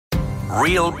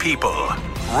Real people,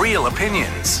 real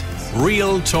opinions.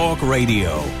 Real Talk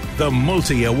Radio, the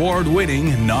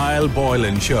multi-award-winning Niall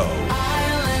Boylan Show.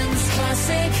 Ireland's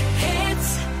classic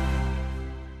hits.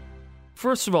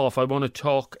 First of all, I want to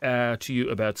talk to you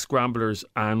about scramblers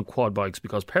and quad bikes,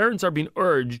 because parents are being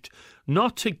urged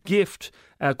not to gift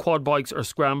quad bikes or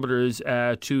scramblers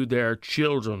to their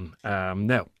children.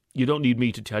 Now, you don't need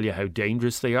me to tell you how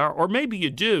dangerous they are, or maybe you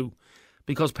do,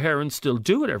 because parents still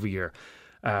do it every year.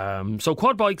 So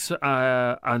quad bikes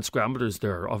and scramblers,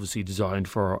 they're obviously designed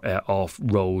for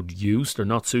off-road use. They're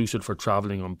not suited for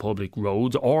travelling on public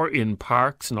roads or in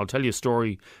parks. And I'll tell you a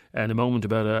story in a moment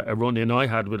about a run-in I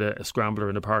had with a scrambler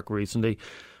in a park recently.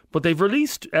 But they've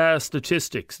released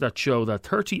statistics that show that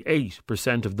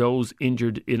 38% of those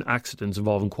injured in accidents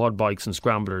involving quad bikes and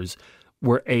scramblers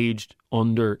were aged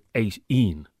under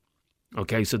 18.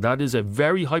 Okay, so that is a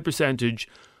very high percentage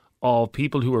of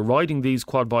people who are riding these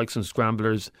quad bikes and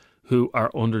scramblers who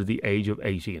are under the age of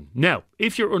 18. Now,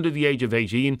 if you're under the age of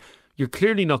 18, you're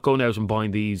clearly not going out and buying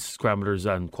these scramblers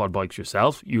and quad bikes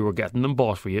yourself. You are getting them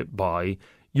bought for you by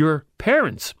your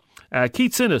parents.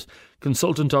 Keith Sinnott,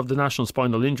 consultant of the National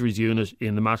Spinal Injuries Unit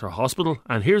in the Mater Hospital.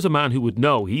 And here's a man who would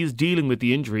know. He is dealing with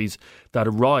the injuries that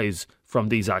arise from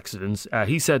these accidents.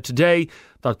 He said today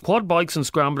that quad bikes and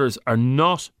scramblers are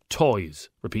not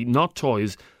toys. Repeat, not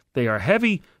toys. They are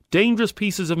heavy, dangerous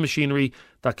pieces of machinery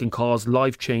that can cause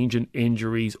life-changing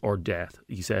injuries or death.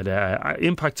 He said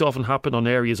impacts often happen on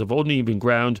areas of uneven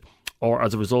ground or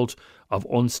as a result of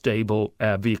unstable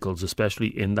vehicles, especially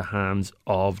in the hands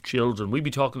of children. We'll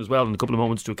be talking as well in a couple of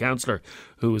moments to a counsellor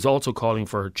who is also calling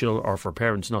for for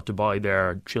parents not to buy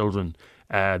their children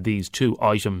these two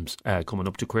items coming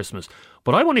up to Christmas.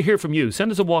 But I want to hear from you.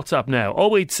 Send us a WhatsApp now,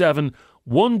 087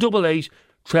 188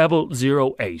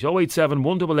 0008, 087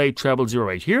 188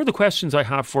 0008. Here are the questions I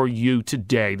have for you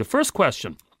today. The first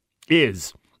question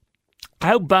is,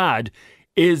 how bad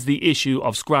is the issue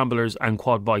of scramblers and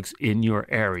quad bikes in your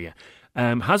area?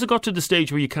 Has it got to the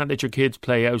stage where you can't let your kids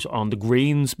play out on the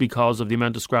greens because of the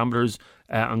amount of scramblers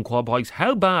and quad bikes?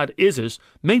 How bad is it?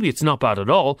 Maybe it's not bad at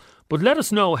all, but let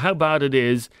us know how bad it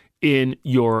is in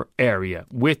your area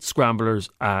with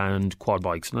scramblers and quad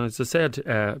bikes. And as I said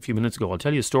a few minutes ago, I'll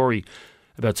tell you a story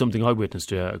about something I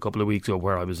witnessed a couple of weeks ago,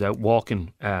 where I was out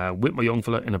walking with my young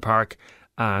fella in a park,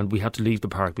 and we had to leave the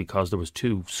park because there was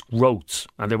two scroats,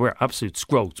 and they were absolute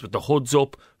scroats with the hoods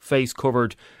up, face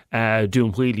covered,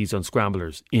 doing wheelies on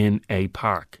scramblers in a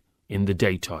park in the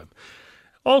daytime.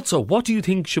 Also, what do you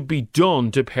think should be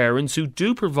done to parents who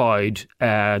do provide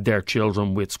their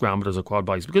children with scramblers or quad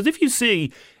bikes? Because if you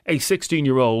see a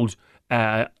 16-year-old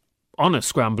on a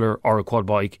scrambler or a quad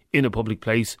bike in a public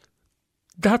place,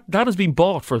 that has been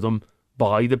bought for them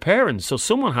by the parents. So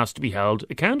someone has to be held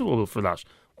accountable for that.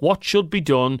 What should be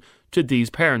done to these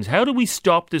parents? How do we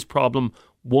stop this problem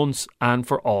once and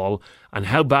for all? And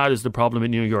how bad is the problem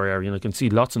in your area? And I can see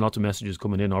lots and lots of messages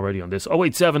coming in already on this.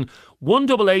 087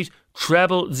 188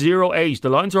 0008. The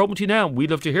lines are open to you now. We'd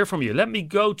love to hear from you. Let me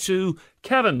go to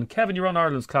Kevin. Kevin, you're on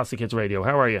Ireland's Classic Hits Radio.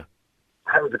 How are you?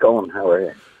 How's it going? How are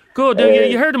you? Good. Now,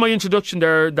 you heard in my introduction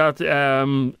there that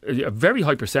a very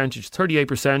high percentage,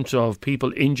 38% of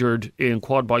people injured in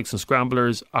quad bikes and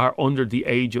scramblers are under the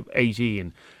age of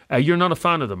 18. You're not a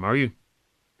fan of them, are you?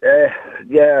 Yeah,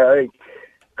 I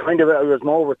was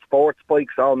more with sports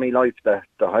bikes all my life, the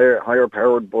higher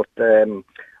powered, but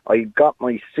I got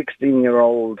my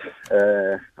 16-year-old,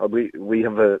 we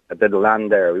have a bit of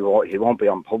land there, he won't be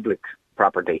on public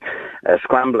property, a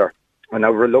scrambler. And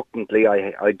now, reluctantly,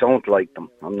 I don't like them.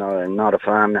 I'm not a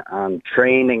fan. And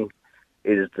training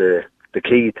is the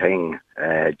key thing.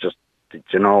 And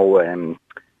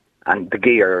the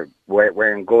gear,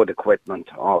 wearing good equipment,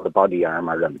 all the body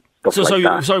armour and stuff like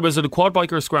that. Sorry, was it a quad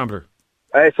bike or a scrambler?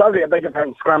 Sorry, I beg your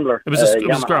pardon, scrambler. It was a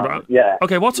scrambler. Yeah.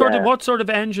 Okay, what sort of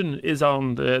engine is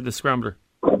on the scrambler?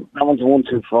 That one's a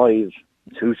 125.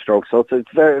 2-stroke, so it's a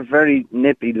very, very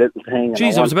nippy little thing.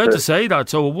 Jeez, I was about to say that.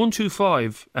 So a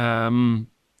 125, and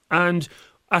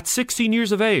at 16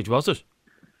 years of age, was it?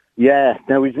 Yeah.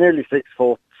 Now he's nearly 6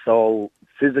 foot, so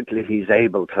physically he's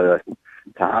able to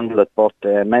handle it, but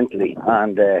mentally,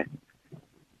 and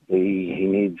he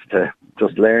needs to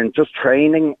just learn. Just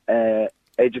training,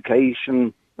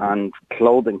 education, and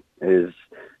clothing is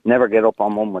never get up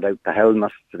on one without the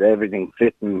helmet, everything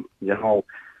fitting. They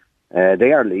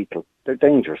are lethal. They're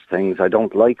dangerous things. I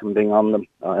don't like them being on them.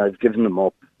 I've given them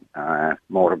up,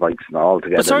 motorbikes and all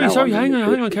together. But sorry, hang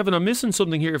on, Kevin. I'm missing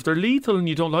something here. If they're lethal and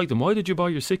you don't like them, why did you buy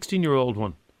your 16-year-old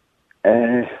one?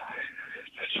 I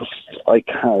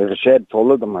have a shed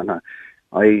full of them, and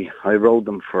I rode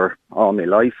them for all my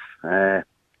life, and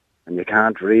you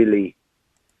can't really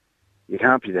you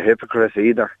can't be the hypocrite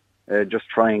either. Just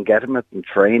try and get him it and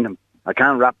train him. I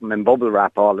can't wrap him in bubble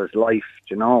wrap all his life,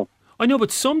 do you know. I know,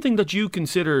 but something that you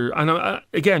consider, and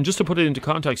again, just to put it into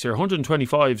context here,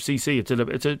 125cc,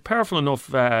 it's a powerful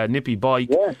enough nippy bike.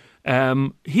 Yeah.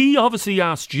 He obviously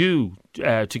asked you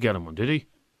to get him one, did he?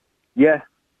 Yeah.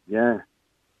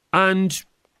 And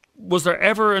was there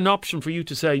ever an option for you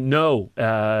to say, no,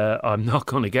 I'm not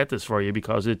going to get this for you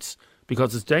because it's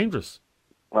dangerous?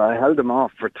 Well, I held him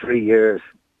off for 3 years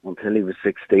until he was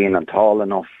 16 and tall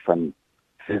enough and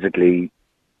physically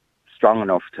strong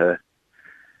enough to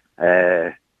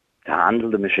handle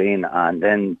the machine, and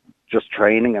then just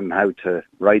training him how to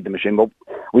ride the machine. But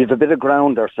we've a bit of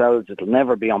ground ourselves. It'll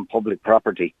never be on public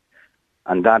property,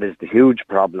 and that is the huge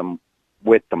problem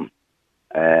with them.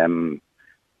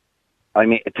 I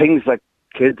mean, things like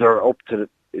kids are up to...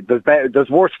 There's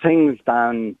worse things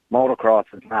than motocross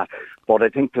and that, but I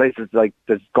think places like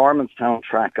the Gormanstown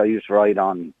track I used to ride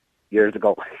on years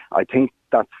ago, I think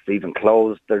that's even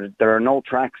closed. There are no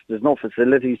tracks, there's no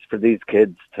facilities for these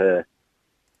kids to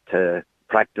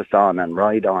practice on and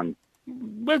ride on.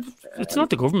 Well, it's not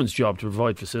the government's job to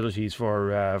provide facilities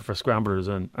for scramblers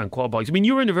and quad bikes. I mean,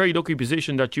 you're in a very lucky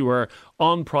position that you are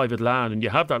on private land and you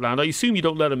have that land. I assume you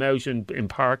don't let them out in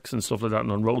parks and stuff like that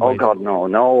and on roadways. Oh God,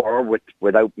 no. Or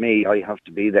without me, I have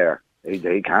to be there.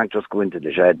 They can't just go into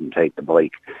the shed and take the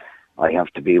bike. I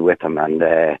have to be with them. And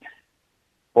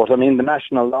but I mean, the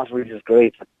National Lottery is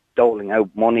great at doling out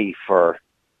money for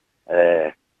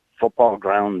football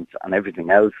grounds and everything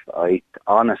else. I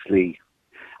honestly.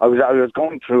 I was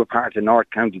going through a part of North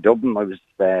County Dublin.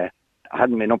 I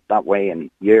hadn't been up that way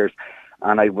in years,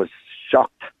 and I was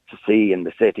shocked to see in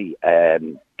the city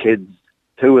kids,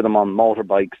 2 of them on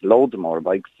motorbikes, loads of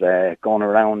motorbikes, going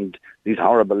around these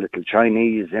horrible little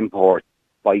Chinese import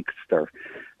bikes.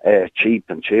 They're cheap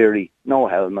and cheery, no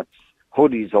helmets,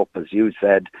 hoodies up, as you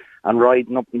said, and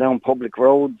riding up and down public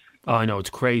roads. Oh, I know, it's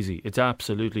crazy. It's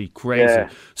absolutely crazy. Yeah.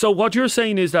 So what you're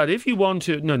saying is that if you want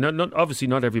to... obviously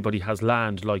not everybody has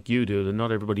land like you do, and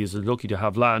not everybody is lucky to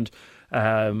have land.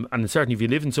 And certainly if you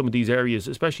live in some of these areas,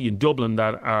 especially in Dublin,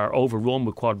 that are overrun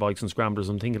with quad bikes and scramblers,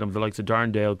 I'm thinking of the likes of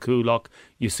Darndale, Coolock.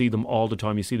 You see them all the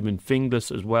time. You see them in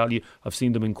Finglas as well. I've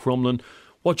seen them in Crumlin.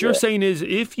 What you're saying is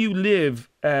if you live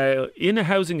in a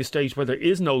housing estate where there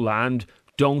is no land,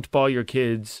 don't buy your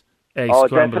kids...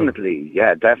 definitely.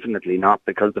 Yeah, definitely not,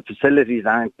 because the facilities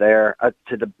aren't there.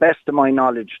 To the best of my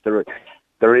knowledge, there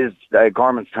is a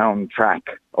Gormanstown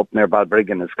track up near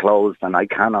Balbriggan is closed, and I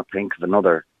cannot think of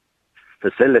another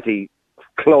facility,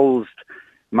 closed,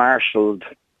 marshalled,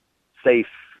 safe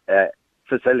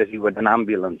facility with an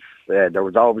ambulance. There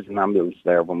was always an ambulance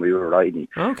there when we were riding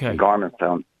in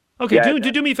Gormanstown. Okay,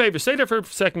 do me a favour. Stay there for a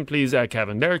second, please,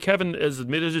 Kevin. Kevin has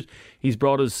admitted it. He's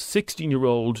brought his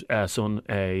 16-year-old son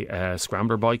a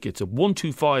scrambler bike. It's a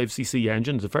 125cc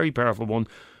engine. It's a very powerful one.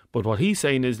 But what he's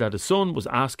saying is that his son was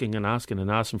asking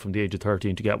from the age of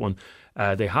 13 to get one.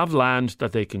 They have land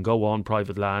that they can go on,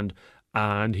 private land,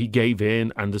 and he gave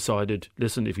in and decided,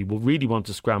 listen, if he really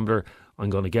wants a scrambler, I'm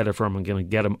going to get it for him. I'm going to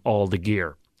get him all the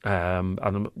gear.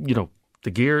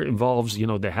 The gear involves,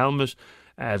 the helmet,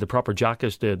 the proper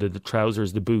jacket, the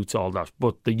trousers, the boots, all that.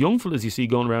 But the young fellas you see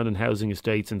going around in housing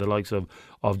estates in the likes of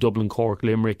Dublin, Cork,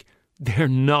 Limerick, they're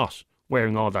not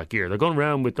wearing all that gear. They're going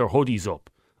around with their hoodies up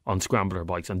on scrambler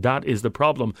bikes, and that is the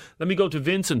problem. Let me go to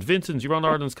Vincent. Vincent, you're on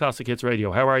Ireland's Classic Hits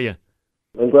Radio. How are you?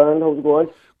 I'm grand. How's it going?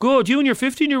 Good. You and your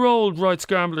 15-year-old ride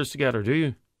scramblers together, do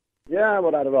you? Yeah,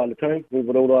 we're at it all the time. We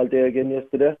were out all day again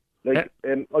yesterday.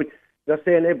 They're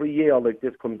saying every year like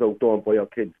this comes out, don't buy your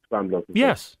kids scramblers.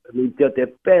 Yes. I mean, they're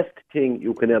the best thing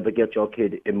you can ever get your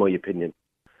kid, in my opinion.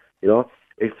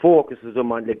 It focuses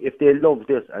them on, if they love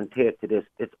this and take to this,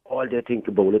 it's all they think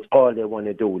about. It's all they want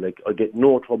to do. I get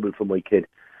no trouble from my kid.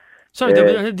 Sorry,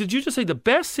 did you just say the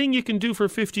best thing you can do for a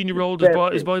 15-year-old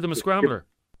is buy them a scrambler?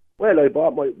 Well, I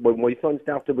bought my son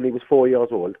started when he was 4 years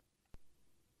old.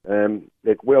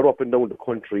 We're up and down the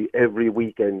country every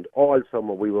weekend. All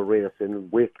summer we were racing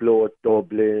Wicklow,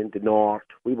 Dublin, the North.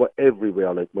 We were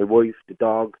everywhere. My wife, the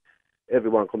dog,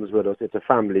 everyone comes with us. It's a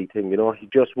family thing, He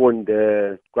just won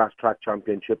the grass track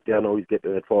championship there. Now he's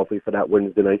getting a trophy for that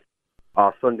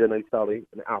Sunday night,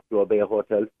 in After Bay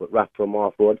Hotel with Rathrum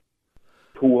Off-Road.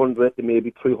 200 to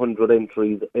maybe 300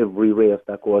 entries every race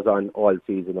that goes on all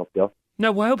season up there.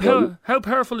 Now, how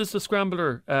powerful is the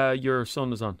scrambler your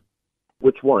son is on?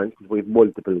 Which one? We have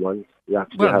multiple ones. We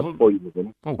actually have 5 of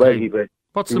them. Okay. Well, he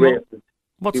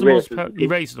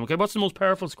races them. Okay. What's the most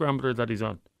powerful scrambler that he's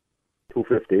on?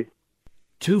 250.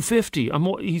 250.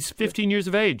 He's 15 years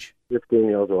of age. 15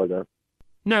 years old. Yeah.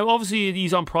 Now, obviously,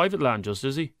 he's on private land,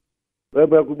 is he?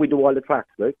 Well, we do all the tracks,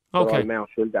 like. Okay. All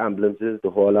marshalled, the ambulances, the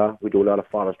whole lot. We do a lot of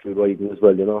forestry riding as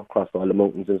well, across all the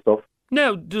mountains and stuff.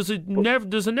 Now, does it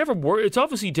never work? It's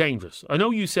obviously dangerous. I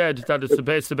know you said that it's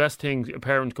the best thing a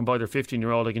parent can buy their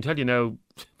 15-year-old. I can tell you now,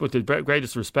 with the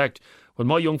greatest respect, when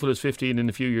my young fella's 15 in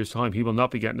a few years' time, he will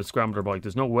not be getting a scrambler bike.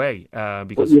 There's no way.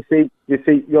 Because you see,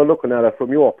 you're looking at it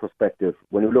from your perspective.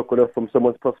 When you look at it from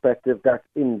someone's perspective that's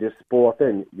in this sport,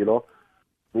 then, me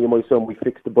and my son, we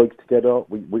fix the bikes together.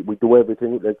 We do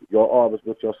everything. Like, you're always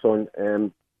with your son.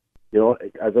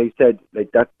 As I said,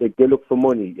 like that, they look for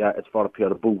money. Yeah, it's for a pair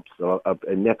of boots or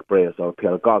a neck brace or a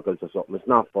pair of goggles or something. It's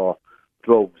not for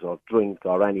drugs or drink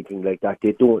or anything like that.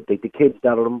 They don't. The kids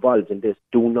that are involved in this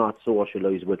do not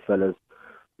socialise with fellas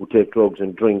who take drugs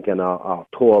and drink and are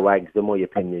tour rags, in my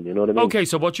opinion. You know what I mean? Okay,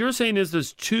 so what you're saying is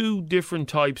there's two different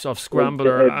types of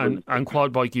scrambler and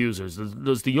quad bike users.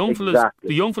 There's the young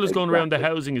fellas going around the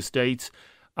housing estates.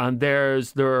 And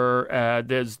there's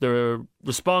the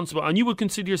responsible, and you would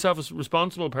consider yourself a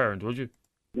responsible parent, would you?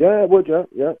 Yeah, I would.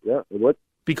 Yeah, I would.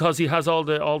 Because he has all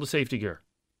the safety gear.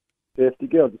 The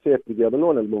safety gear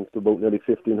alone amounts to about nearly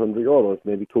 €1,500,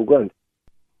 maybe $2,000.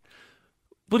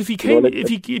 But if he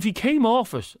came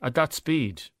off it at that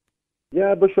speed,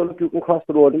 yeah, but sure, look, you can cross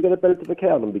the road and get a belt of a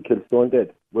car and be killed stone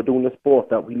dead. We're doing a sport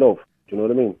that we love. Do you know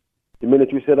what I mean? The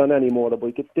minute you sit on any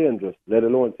motorbike, it's dangerous. Let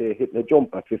alone say hitting a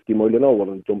jump at 50 mile an hour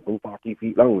and jumping 40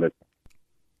 feet long, like.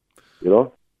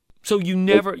 So you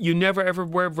never ever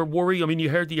worry. I mean,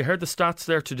 you heard the stats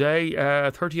there today.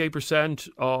 38%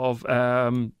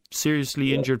 of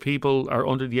seriously injured people are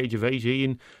under the age of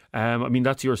 18. I mean,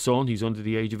 that's your son. He's under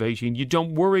the age of 18. You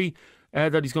don't worry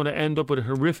that he's going to end up with a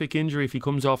horrific injury if he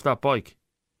comes off that bike.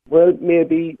 Well,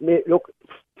 maybe. Look,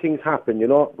 things happen,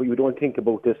 but you don't think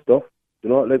about this stuff.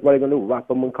 Like, what are you going to do? Wrap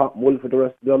them in cotton wool for the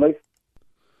rest of their life?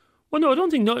 Well, no, I don't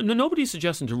think nobody's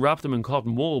suggesting to wrap them in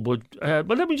cotton wool. But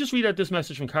let me just read out this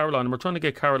message from Caroline, and we're trying to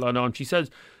get Caroline on. She says,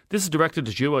 this is directed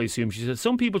at you, I assume. She says,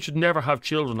 some people should never have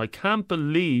children. I can't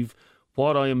believe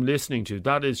what I am listening to.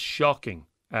 That is shocking.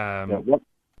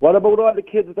 What about all the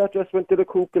kids that just went to the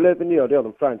Coupe 11 year there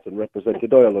in France and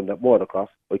represented Ireland at motocross?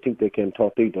 I think they came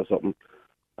 13th or something.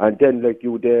 And then, like,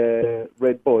 you the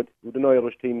Red Bud, with an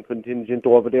Irish team contingent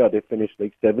over there, they finished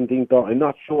like 17th. I'm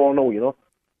not sure now,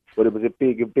 but it was a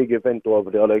big event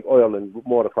over there, like Ireland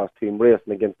motocross team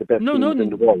racing against the best teams in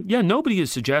the world. Yeah, nobody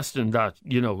is suggesting that,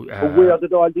 But where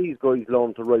did all these guys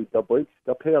learn to ride their bikes?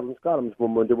 Their parents got them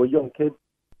when they were young kids,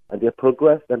 and they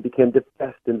progressed and became the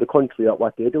best in the country at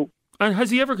what they do. And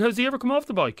has he ever come off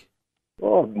the bike?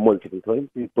 Oh, multiple times.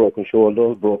 He's broken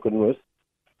shoulders, broken wrist.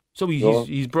 So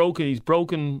he's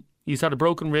broken. He's had a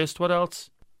broken wrist. What else?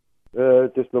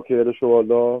 Dislocated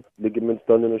shoulder, ligaments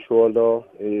done in his shoulder.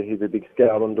 He's a big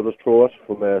scar under his throat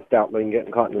from a start line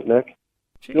getting caught in his neck.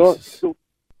 Jesus.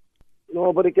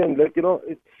 But again, like,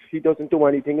 he doesn't do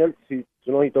anything else. He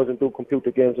doesn't do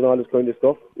computer games and all this kind of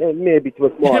stuff. Yeah, maybe to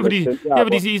a small extent.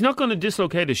 But he's not going to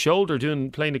dislocate his shoulder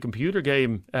playing a computer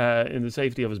game in the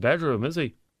safety of his bedroom, is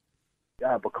he?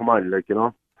 Yeah, but come on, like,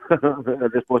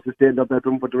 they're supposed to stay in their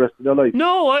bedroom for the rest of their life.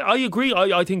 No, I agree.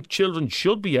 I think children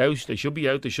should be out. They should be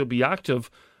out. They should be active.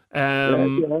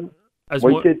 My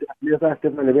kids are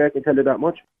active anyway, I can tell you that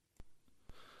much.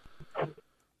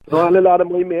 And a lot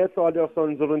of my mates, all their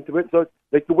sons are into it. So,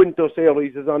 like, the winter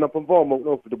series is on up in Vermont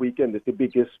now for the weekend. It's the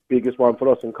biggest one for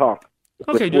us in Cork.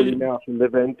 It's a fully martial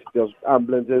event. There's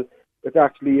ambulances. It's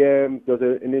actually,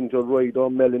 there's an injured rider,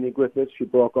 Melanie Griffiths. She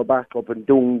broke her back up in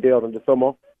Doon there in the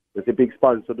summer. It's a big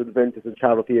sponsor of the event. It's a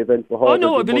charity event for her. Oh,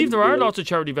 no, I believe there are lots of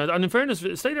charity events. And in fairness,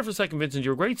 stay there for a second, Vincent.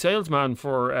 You're a great salesman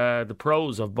for the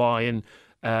pros of buying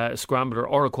a scrambler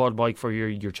or a quad bike for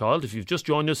your child. If you've just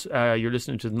joined us, you're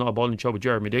listening to the Niall Boylan Show with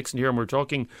Jeremy Dixon here, and we're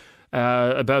talking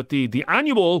about the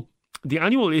annual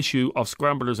issue of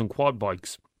scramblers and quad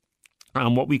bikes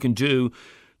and what we can do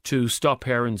to stop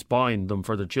parents buying them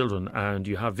for their children. And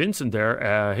you have Vincent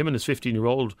there, him and his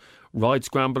 15-year-old ride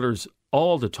scramblers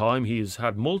all the time. He has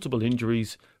had multiple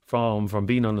injuries from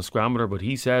being on a scrambler, but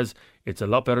he says it's a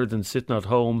lot better than sitting at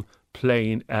home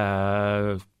playing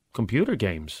computer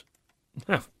games.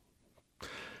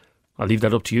 I'll leave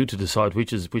that up to you to decide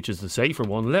which is the safer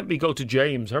one. Let me go to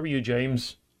James. How are you,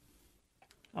 James?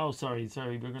 Oh, sorry.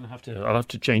 We're going to have to. I'll have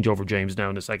to change over James now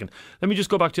in a second. Let me just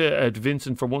go back to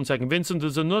Vincent for 1 second. Vincent,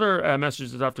 there's another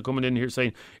message that's after coming in here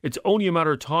saying it's only a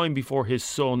matter of time before his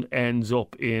son ends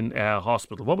up in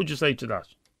hospital. What would you say to that?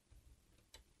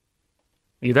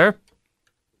 Are you there?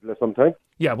 Sometime.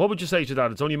 Yeah, what would you say to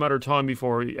that? It's only a matter of time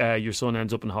before your son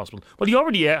ends up in hospital. Well, he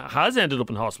already has ended up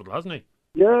in hospital, hasn't he?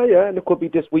 Yeah, and it could be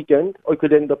this weekend. I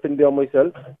could end up in there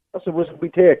myself. That's a risk we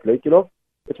take, like,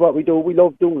 It's what we do. We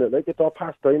love doing it. Like, it's our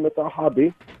pastime. It's our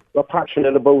hobby. We're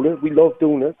passionate about it. We love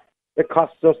doing it. It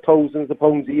costs us thousands of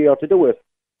pounds a year to do it.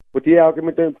 But the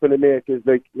argument I'm going to make is,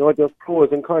 like, you know, there's pros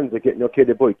and cons of getting your kid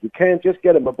a bike. You can't just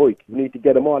get him a bike. You need to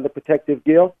get him all the protective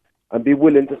gear and be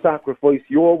willing to sacrifice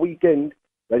your weekend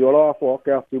that you're off work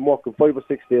after working 5 or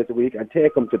 6 days a week and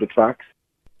take him to the tracks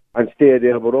and stay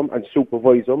there with them and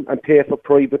supervise them and pay for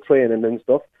private training and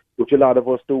stuff, which a lot of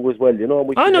us do as well, you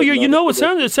know. I know,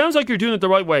 it sounds like you're doing it the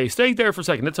right way. Stay there for a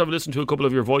second. Let's have a listen to a couple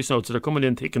of your voice notes that are coming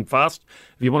in thick and fast.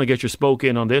 If you want to get your spoke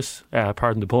in on this,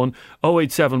 pardon the pun,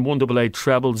 087 188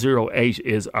 0008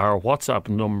 is our WhatsApp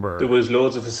number. There was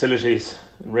loads of facilities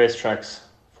and racetracks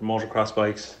for motocross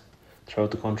bikes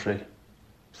throughout the country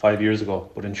 5 years ago,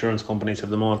 but insurance companies have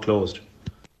them all closed.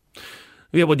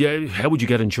 Yeah, but how would you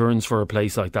get insurance for a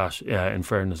place like that, in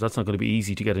fairness? That's not going to be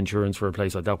easy to get insurance for a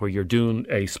place like that where you're doing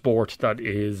a sport that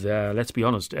is, let's be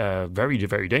honest, very,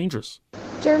 very dangerous.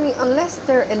 Jeremy, unless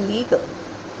they're illegal,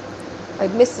 I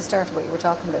missed the start of what you were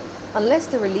talking about. Unless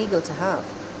they're illegal to have,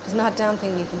 there's not a damn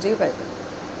thing you can do about them.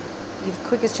 You've the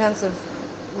quickest chance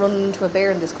of running into a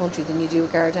bear in this country than you do a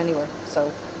guard anywhere.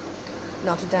 So,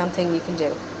 not a damn thing you can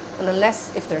do. And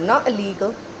if they're not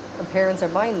illegal and parents are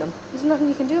buying them, there's nothing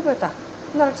you can do about that.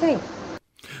 Not a thing.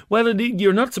 Well,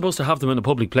 you're not supposed to have them in a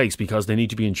public place because they need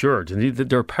to be insured. And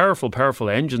they're powerful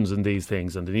engines in these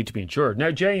things, and they need to be insured.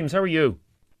 Now, James, how are you?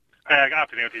 Good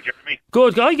afternoon to you, Jeremy.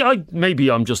 Good.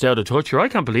 Maybe I'm just out of touch here. I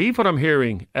can't believe what I'm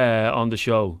hearing on the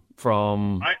show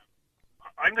from...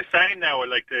 I'm the same now,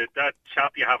 like that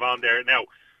chap you have on there. Now,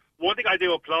 one thing I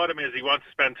do applaud him is he wants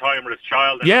to spend time with his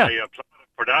child, and yeah. I applaud him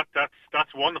for that.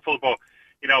 That's wonderful, but,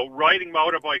 you know, riding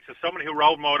motorbikes, as someone who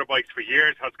rode motorbikes for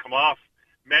years, has come off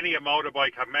many a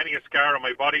motorbike, have many a scar on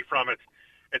my body from it.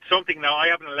 It's something now. I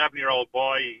have an 11-year-old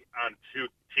boy and 2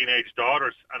 teenage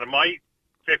daughters, and my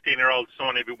 15-year-old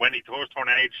son, when he does turn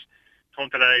age, come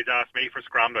today to ask me for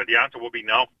scrambler, the answer would be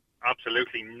no,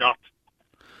 absolutely not.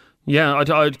 Yeah,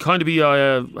 I'd kind of be,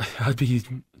 I'd be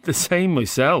the same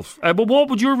myself. But what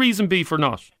would your reason be for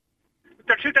not?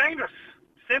 They're too dangerous.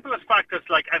 Simplest fact is,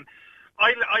 like, and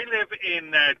I live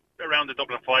in around the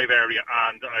Dublin 5 area,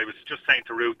 and I was just saying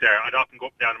to Ruth there, I'd often go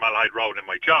up and down the Malahide Road in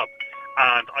my job,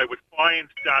 and I would find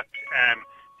that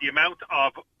the amount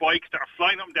of bikes that are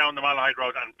flying up and down the Malahide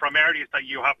Road, and from areas that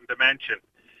you happen to mention,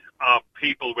 of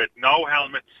people with no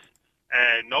helmets,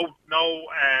 no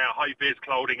high-vis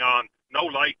clothing on, no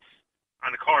lights,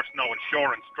 and of course no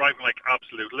insurance, driving like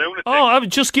absolute lunatics. Oh, I was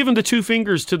just giving the 2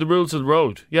 fingers to the rules of the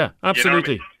road. Yeah, absolutely. You know what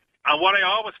I mean? And what I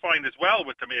always find as well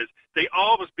with them is they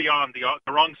always be on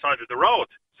the wrong side of the road.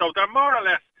 So they're more or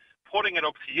less putting it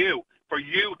up to you for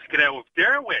you to get out of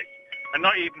their way, and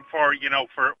not even for, you know,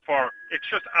 for it's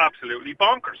just absolutely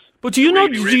bonkers. But do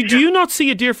you do you not see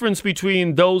a difference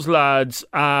between those lads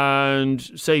and,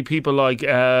 say, people like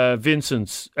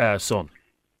Vincent's son?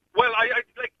 Well, I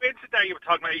like Vincent there you were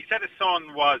talking about. He said his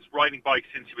son was riding bikes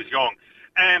since he was young.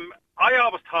 I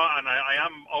always thought, and I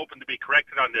am open to be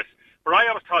corrected on this, but I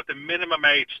always thought the minimum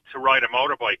age to ride a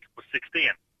motorbike was 16.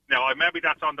 Now, maybe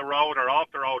that's on the road or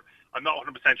off the road. I'm not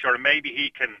 100% sure. Maybe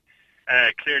he can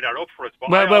clear that up for us. But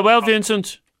well,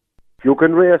 Vincent. You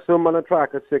can race them on a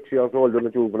track at 6 years old on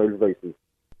a juvenile license.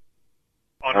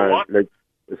 On a what? Like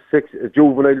a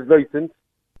juvenile license.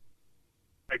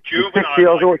 A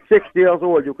juvenile 6 years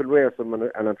old, you can race them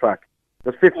on a track.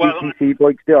 There's 50 cc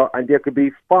bikes there, and there could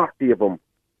be 40 of them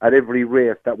at every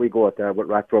race that we go at there with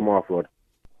Rathdrum Off-Road.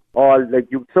 All, like,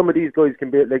 some of these guys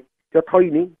can be, like, they're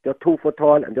tiny, they're 2 foot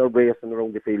tall, and they're racing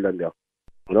around the field on there.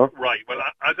 You know? Right. Well,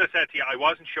 as I said to you, I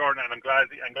wasn't sure, and I'm glad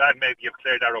maybe you've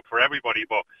cleared that up for everybody.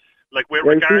 But, like, with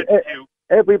regards to...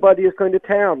 Everybody is kind of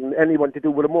tearing anyone to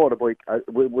do with a motorbike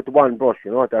with one brush,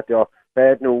 you know, that they're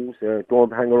bad news,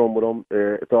 don't hang around with them,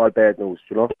 it's all bad news,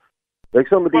 you know. Like,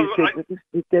 some of these kids,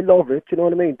 they love it, you know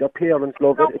what I mean? Their parents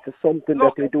love it. It's something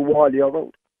that they do all year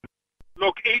round.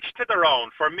 Look, each to their own.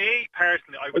 For me,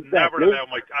 personally, I would never allow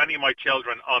any of my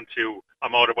children onto a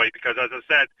motorbike because, as I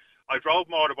said, I drove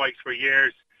motorbikes for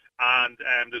years, and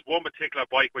there's one particular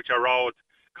bike which I rode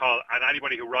called, and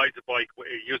anybody who rides a bike,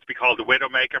 it used to be called the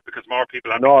Widowmaker because more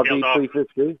people have been killed off.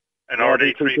 An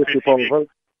RD350.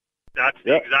 That's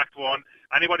the exact one.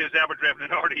 Anybody who's ever driven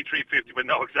an RD350 would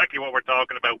know exactly what we're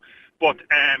talking about. But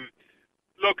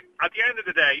look, at the end of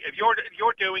the day, if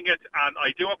you're doing it, and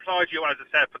I do applaud you, as I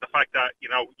said, for the fact that, you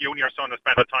know, you and your son have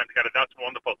spent the time together, that's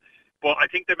wonderful. But I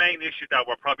think the main issue that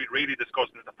we're probably really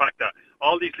discussing is the fact that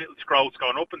all these little scrolls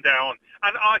going up and down.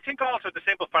 And I think also the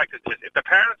simple fact is this: if the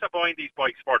parents are buying these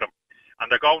bikes for them, and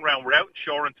they're going around without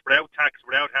insurance, without tax,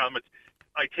 without helmets,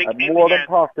 I think and more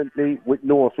importantly, with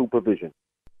no supervision.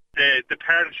 The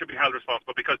parents should be held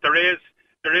responsible because there is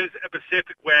there is a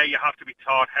specific way you have to be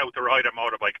taught how to ride a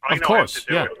motorbike. I know course,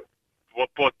 how to do it,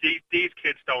 but these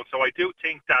kids don't. So I do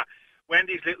think that when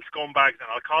these little scumbags, and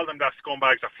I'll call them that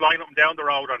scumbags, are flying up and down the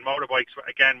road on motorbikes,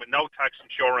 again, with no tax,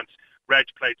 insurance, reg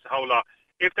plates, the whole lot,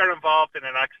 if they're involved in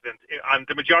an accident, and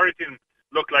the majority of them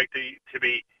look like to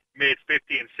be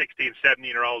mid-15, 16,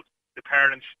 17-year-olds, the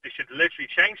parents, they should literally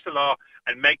change the law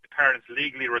and make the parents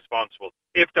legally responsible.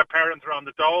 If their parents are on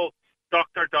the dole, dock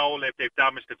their dole if they've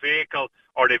damaged the vehicle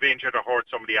or they've injured or hurt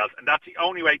somebody else. And that's the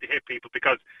only way to hit people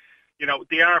because, you know,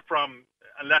 they are from,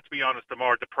 and let's be honest, the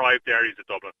more deprived areas of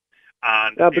Dublin.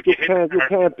 And yeah, but you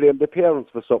can't blame the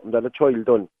parents for something that a child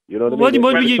done. You know what I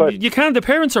mean? You can. The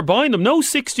parents are buying them. No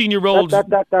 16-year-olds.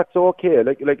 That's okay.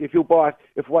 Like if you bought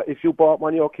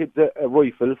one of your kids a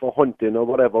rifle for hunting or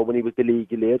whatever when he was the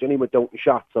legal age and he went out and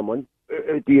shot someone,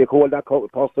 do you hold that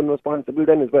person responsible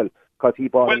then as well because he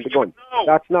bought him the gun? No.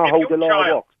 That's not how the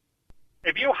law works.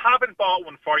 If you haven't bought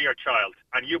one for your child,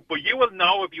 but you will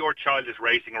know if your child is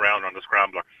racing around on the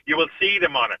scrambler. You will see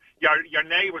them on it. Your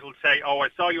neighbours will say, "Oh, I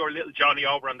saw your little Johnny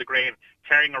over on the green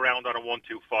tearing around on a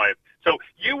 125." So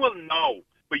you will know.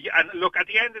 And look, at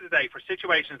the end of the day, for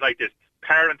situations like this,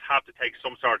 parents have to take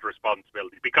some sort of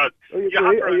responsibility because I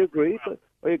agree.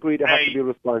 They have to be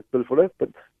responsible for it.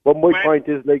 But my point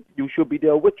is, like, you should be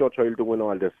there with your child doing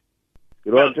all this.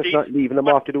 You know, just not leaving them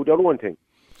off to do their own thing.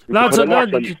 Lads,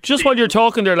 just while you're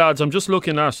talking there, lads, I'm just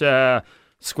looking at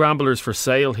scramblers for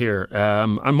sale here.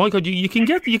 And Michael, you can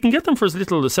get them for as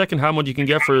little as second-hand one you can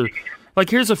get for, like,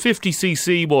 here's a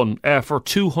 50cc one for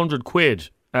 200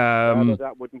 quid.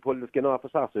 That wouldn't pull the skin off a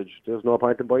sausage. There's no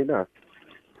point in buying that.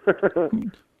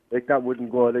 Like, that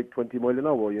wouldn't go like 20 mile an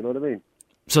hour, you know what I mean?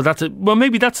 So that's it. Well,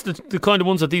 maybe that's the kind of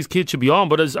ones that these kids should be on.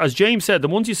 But as James said, the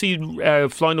ones you see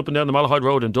flying up and down the Malahide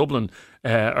Road in Dublin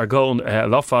are going a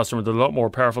lot faster and they're a lot more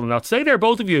powerful than that. Stay there,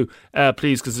 both of you,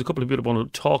 please, because there's a couple of people who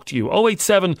want to talk to you.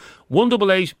 087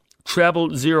 188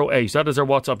 0008. That is our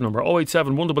WhatsApp number.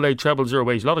 087 188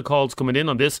 0008. A lot of calls coming in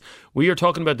on this. We are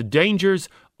talking about the dangers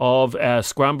of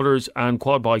scramblers and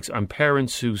quad bikes and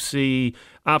parents who see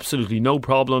absolutely no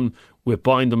problem with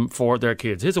buying them for their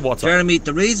kids. Here's a WhatsApp. Jeremy,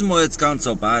 the reason why it's gone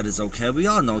so bad is, okay, we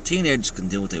all know teenagers can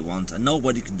do what they want and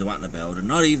nobody can do anything about it.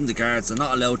 Not even the guards are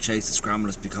not allowed to chase the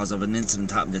scramblers because of an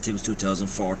incident happened, I think it was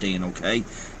 2014, okay?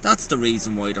 That's the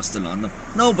reason why they're still on them.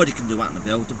 Nobody can do anything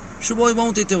about them. Sure, why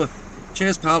won't they do it?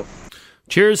 Cheers, pal.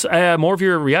 Cheers. More of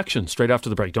your reaction straight after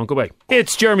the break. Don't go away.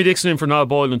 It's Jeremy Dixon in for Niall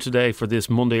Boylan today for this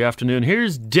Monday afternoon.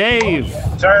 Here's Dave.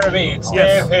 Jeremy, it's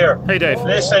Dave here. Hey, Dave.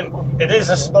 Listen, it is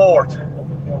a sport,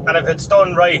 and if it's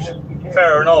done right,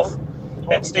 fair enough.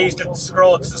 It's these little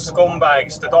scroats, the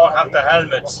scumbags, that don't have the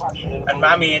helmets. And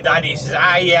Mammy and Daddy says,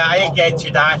 yeah, I get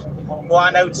you that. Go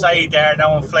on outside there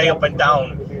now and fly up and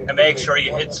down and make sure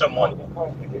you hit someone.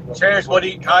 Cheers,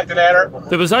 buddy. Talk to you later.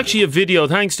 There was actually a video,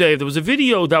 thanks Dave, there was a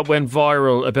video that went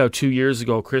viral about 2 years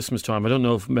ago, Christmas time. I don't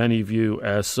know if many of you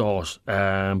saw it,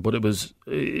 but it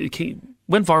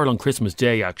went viral on Christmas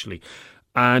Day actually.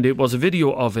 And it was a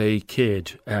video of a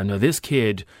kid. Now this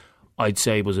kid, I'd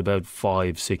say, was about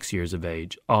 5-6 years of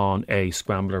age on a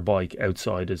scrambler bike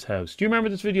outside his house. Do you remember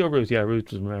this video, Ruth? Yeah,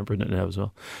 Ruth was remembering it now as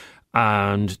well.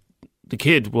 And the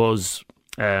kid was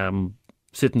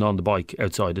sitting on the bike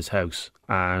outside his house,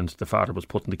 and the father was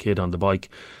putting the kid on the bike,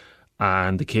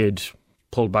 and the kid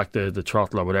pulled back the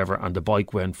throttle or whatever, and the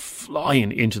bike went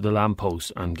flying into the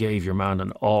lamppost and gave your man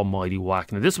an almighty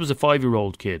whack. Now this was a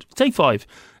 5-year-old kid, say 5,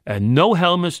 no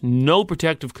helmet, no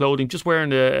protective clothing, just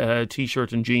wearing a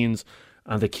t-shirt and jeans,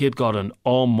 and the kid got an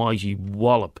almighty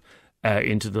wallop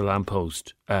into the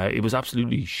lamppost. It was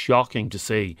absolutely shocking to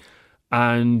see,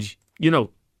 and you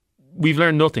know, we've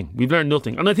learned nothing.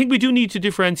 And I think we do need to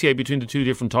differentiate between the two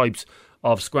different types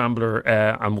of scrambler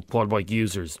and quad bike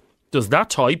users. There's that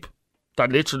type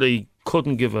that literally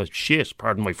couldn't give a shit,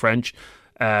 pardon my French,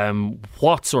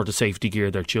 what sort of safety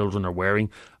gear their children are wearing.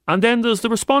 And then there's the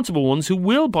responsible ones who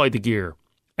will buy the gear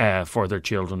for their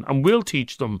children and will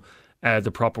teach them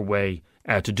the proper way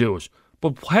to do it.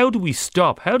 But how do we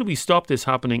stop? How do we stop this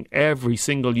happening every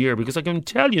single year? Because I can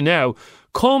tell you now,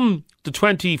 come the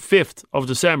 25th of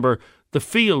December, the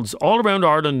fields all around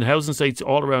Ireland, housing estates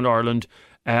all around Ireland,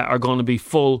 are going to be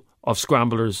full of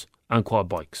scramblers and quad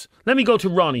bikes. Let me go to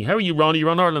Ronnie. How are you, Ronnie? You're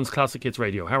on Ireland's Classic Hits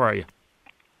Radio. How are you?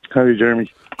 How are you,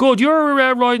 Jeremy? Good. You're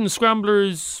riding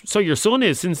scramblers, so your son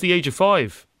is, since the age of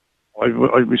 5.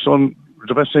 My son,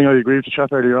 the best thing, I agree with the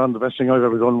chap earlier on, the best thing I've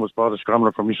ever done was bought a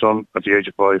scrambler for my son at the age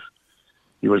of 5.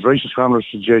 He was racing scramblers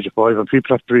since the age of 5, and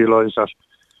people have to realise that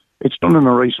it's done in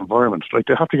a race environment. Like,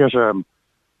 they have to get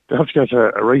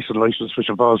a racing licence, which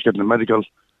involves getting a medical,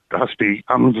 There has to be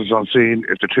ambulances on scene.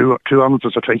 If the two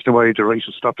ambulances are taken away, the race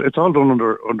is stopped. It's all done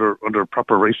under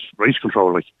proper race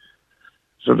control. Like,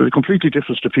 so there's a completely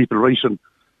difference to people racing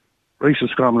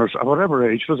scramblers at whatever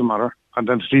age, doesn't matter. And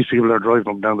then these people are driving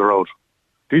them down the road.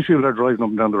 These people are driving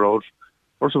them down the road.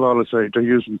 First of all, I'd say they're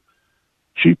using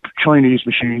cheap Chinese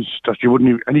machines that you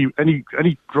wouldn't even, any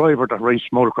driver that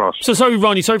raced motocross. So sorry,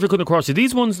 Ronnie, sorry for cutting across you.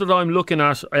 These ones that I'm looking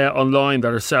at online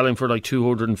that are selling for like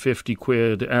 250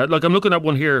 quid, like I'm looking at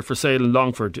one here for sale in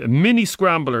Longford, a mini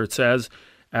scrambler, it says,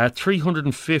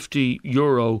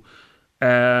 €350.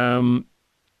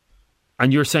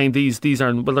 And you're saying these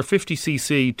aren't, well, they're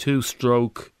 50cc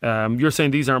 2-stroke. You're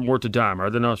saying these aren't worth a damn, are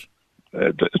they not?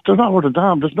 They're not worth a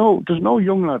damn. There's no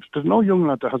young lad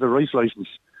that has a race license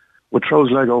would throw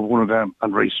his leg over one of them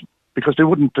and race them, because they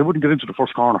wouldn't get into the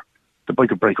first corner. The bike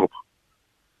would break up.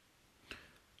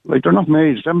 Like, they're not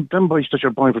made. Them bikes that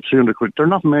you're buying for 300 quid, they're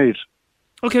not made.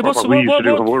 Okay, what we used to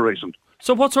do when we were racing.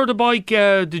 So what sort of bike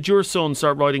did your son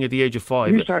start riding at the age of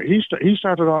 5? He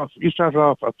started off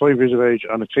at 5 years of age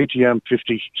on a KTM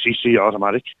 50cc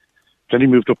automatic. Then he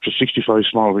moved up to 65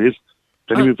 small wheels.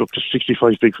 Then he moved up to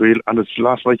 65 big wheel, and his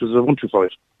last bike was a 125.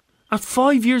 At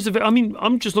 5 years of age, I mean, my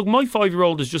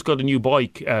 5-year-old has just got a new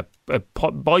bike, a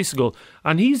bicycle,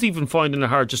 and he's even finding it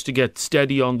hard just to get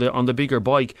steady on the bigger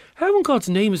bike. How in God's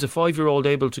name is a 5-year-old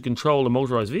able to control a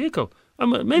motorised vehicle?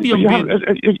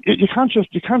 You can't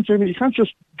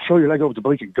just throw your leg over the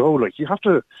bike and go. Like, you have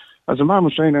to, as a man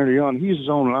was saying earlier on, he's his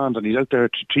own land and he's out there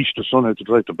to teach the son how to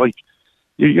drive the bike.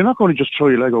 You're not going to just throw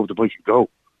your leg over the bike and go.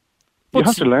 You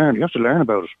have to learn. You have to learn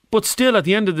about it. But still, at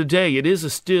the end of the day, it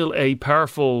is still a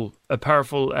powerful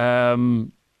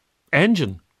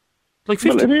engine. Like 50.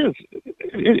 Well, it is.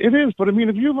 It is. But I mean,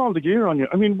 if you've all the gear on you,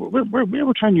 I mean, we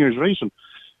were 10 years racing.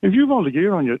 If you've all the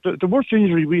gear on you, the worst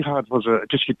injury we had was a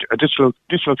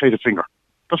dislocated finger.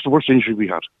 That's the worst injury we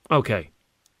had. Okay,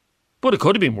 but it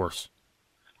could have been worse.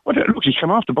 Well, look, he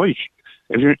came off the bike.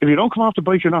 If you don't come off the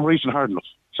bike, you're not racing hard enough.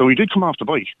 So he did come off the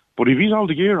bike. But if he's all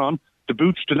the gear on, the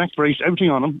boots, the neck brace, everything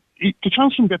on him, the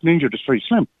chance of him getting injured is very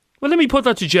slim. Well, let me put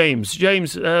that to James.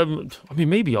 James, I mean,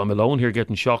 maybe I'm alone here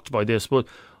getting shocked by this, but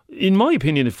in my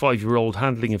opinion, a 5-year-old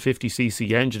handling a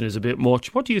 50cc engine is a bit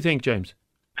much. What do you think, James?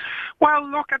 Well,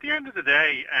 look, at the end of the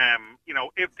day,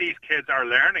 if these kids are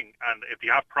learning and if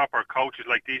you have proper coaches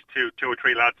like these two or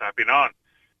three lads that have been on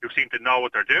who seem to know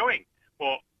what they're doing,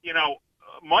 well,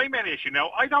 my main issue now,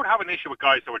 I don't have an issue with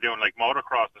guys that were doing like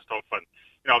motocross and stuff, and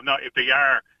if they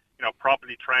are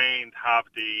properly trained, have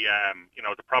the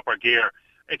the proper gear.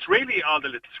 It's really all the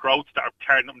little scroats that are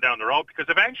tearing them down the road, because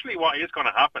eventually what is going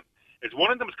to happen is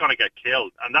one of them is going to get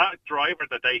killed, and that driver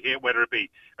that they hit, whether it be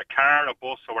a car, a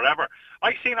bus, or whatever.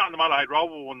 I seen it on the Malahide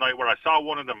Road one night where I saw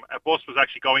one of them, a bus was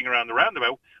actually going around the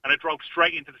roundabout, and it drove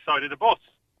straight into the side of the bus.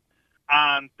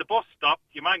 And the bus stopped,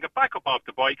 your man got back up off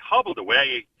the bike, hobbled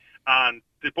away, and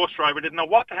the bus driver didn't know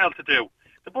what the hell to do.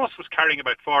 The bus was carrying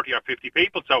about 40 or 50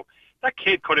 people, so that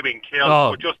kid could have been killed.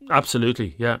 Oh,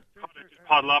 absolutely, yeah.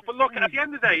 Paddle off. But look, at the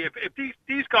end of the day, if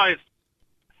these guys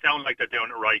sound like they're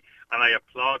doing it right, and I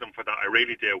applaud them for that, I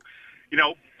really do.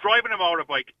 Driving a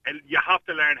motorbike, you have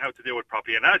to learn how to do it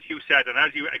properly. And as you said, and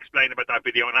as you explained about that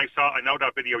video, and I know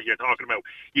that video you're talking about,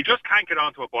 you just can't get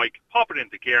onto a bike, pop it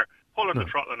into gear, pull on the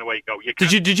throttle, and away you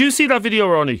go. Did you see that video,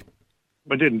 Ronnie?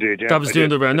 I did indeed, yeah. That was doing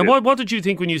the round. Now, what did you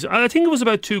think when you saw? I think it was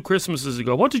about 2 Christmases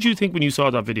ago. What did you think when you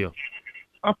saw that video?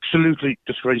 Absolutely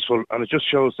disgraceful, and it just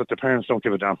shows that the parents don't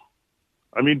give a damn.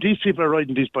 I mean, these people are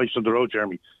riding these bikes on the road,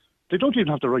 Jeremy. They don't even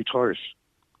have the right tyres.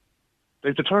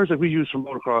 The tyres that we use for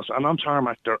motocross, and on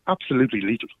tarmac, they're absolutely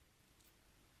lethal.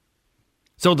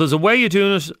 So there's a way of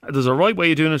doing it, there's a right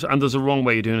way of doing it, and there's a wrong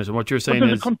way of doing it. And what you're saying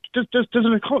is...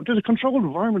 There's a controlled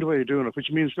environment way of doing it, which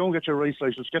means go and get your race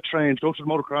license, get trained, go to the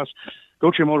motocross,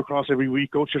 go to your motocross every week,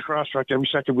 go to your cross track every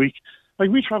second week. Like,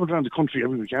 we travelled around the country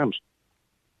every weekend.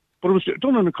 But it was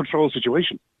done in a controlled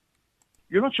situation.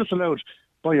 You're not just allowed to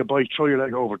buy a bike, throw your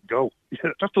leg over and go.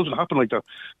 That doesn't happen like that.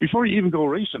 Before you even go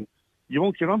racing, you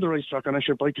won't get on the racetrack unless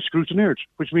your bike is scrutineered,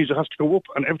 which means it has to go up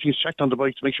and everything is checked on the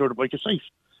bike to make sure the bike is safe.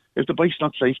 If the bike's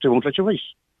not safe, they won't let you race.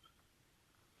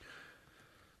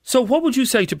 So what would you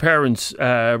say to parents,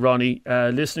 Ronnie,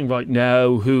 listening right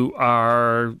now, who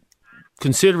are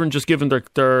considering just giving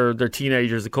their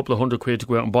teenagers a couple of £100 to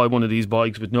go out and buy one of these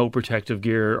bikes with no protective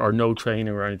gear or no training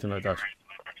or anything like that?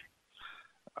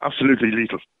 Absolutely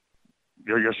lethal.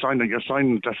 You're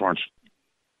signing death warrants.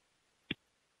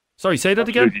 Sorry, say that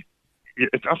again?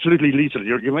 It's absolutely lethal.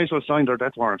 You may as well sign their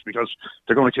death warrants because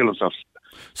they're going to kill themselves.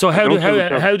 So how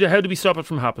do we stop it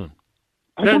from happening?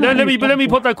 Let me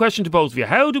put that question to both of you.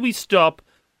 How do we stop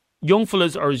young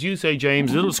fellas, or as you say,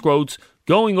 James, little scroats,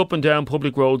 going up and down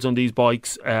public roads on these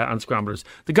bikes and scramblers.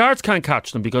 The guards can't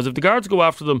catch them, because if the guards go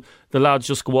after them, the lads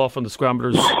just go off on the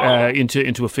scramblers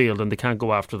into a field, and they can't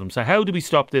go after them. So how do we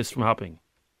stop this from happening?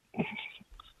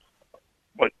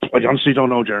 I honestly don't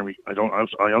know, Jeremy. I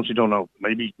honestly don't know.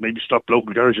 Maybe stop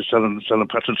local garages selling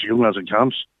petrol to young lads in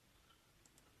camps.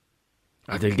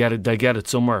 They'll get it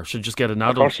somewhere. Should just get an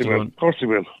adult to run. Of course they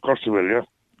will. Yeah.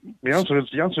 The answer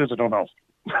is I don't know.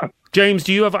 James,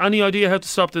 do you have any idea how to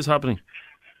stop this happening?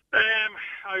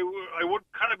 I would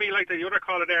kind of be like the other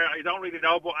caller there. I don't really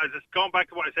know, but as it's going back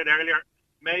to what I said earlier,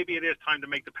 maybe it is time to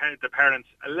make the parents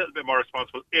a little bit more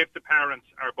responsible if the parents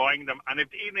are buying them, and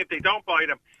even if they don't buy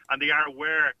them and they are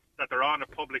aware that they're on a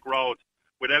public road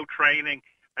without training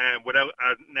and without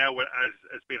now, as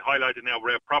has been highlighted now,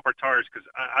 without proper tyres, because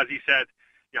as he said,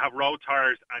 you have road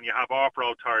tyres and you have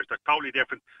off-road tyres. They're totally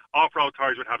different. Off-road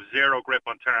tyres would have zero grip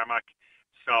on tarmac.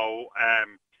 So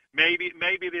maybe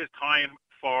it is time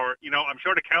for, I'm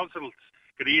sure the councils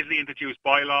could easily introduce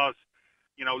bylaws.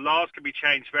 Laws can be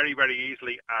changed very, very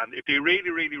easily. And if they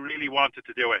really, really, really wanted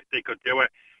to do it, they could do it.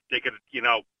 They could,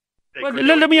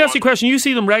 let me ask you a question. You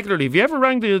see them regularly. Have you ever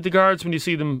rang the guards when you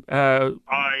see them?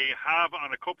 I have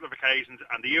on a couple of occasions,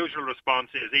 and the usual response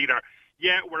is either,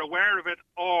 yeah, we're aware of it,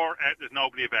 or there's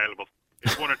nobody available.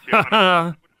 It's one or two.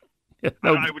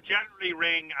 I would generally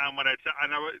ring,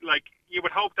 and you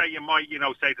would hope that you might,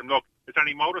 say to them, look, is there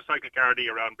any motorcycle Gardaí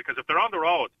around? Because if they're on the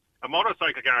road, a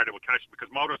motorcycle Garda will catch them, because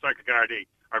motorcycle Gardaí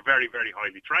are very, very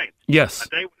highly trained. Yes.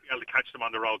 And they would be able to catch them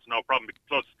on the roads, no problem.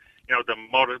 Plus, the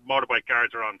motorbike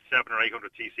guards are on 700 or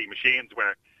 800 cc machines,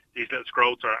 where these little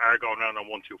scroats are going around on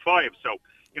 125. So,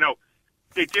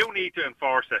 they do need to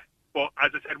enforce it. But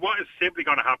as I said, what is simply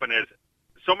going to happen is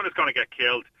someone is going to get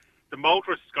killed. The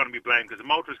motorist is going to be blamed, because the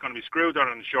motorist is going to be screwed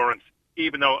on insurance,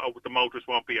 even though the motorist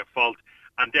won't be at fault.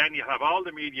 And then you have all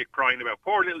the media crying about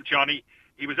poor little Johnny.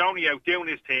 He was only out doing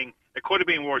his thing. It could have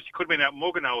been worse. He could have been out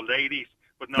mugging old ladies.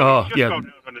 But no, he's just going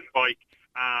down on his bike,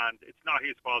 and it's not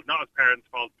his fault, not his parents'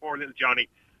 fault. Poor little Johnny.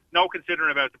 No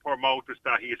considering about the poor motorist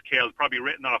that he has killed, probably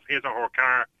written off his or her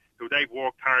car, who they've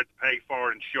worked hard to pay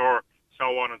for, insure,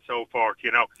 so on and so forth,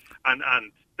 And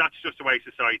that's just the way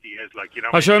society is,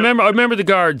 I remember the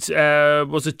guards. I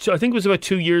think it was about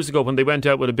 2 years ago, when they went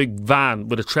out with a big van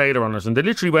with a trailer on it, and they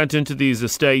literally went into these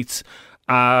estates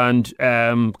and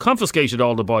confiscated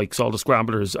all the bikes, all the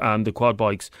scramblers and the quad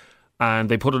bikes, and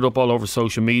they put it up all over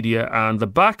social media. And the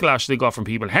backlash they got from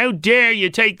people: how dare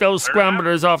you take those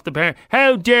scramblers off the parent?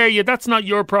 How dare you? That's not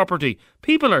your property.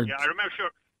 People are. Yeah, I remember. Sure.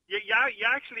 You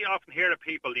actually often hear of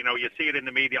people. You see it in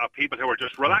the media, of people who are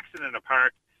just relaxing in a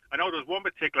park. I know there was one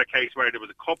particular case where there was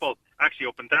a couple actually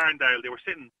up in Darndale. They were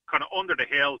sitting kind of under the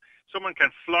hill. Someone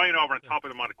came flying over on top of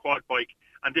them on a quad bike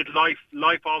and did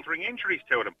life-altering injuries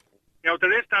to them.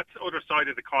 There is that other side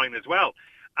of the coin as well.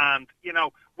 And,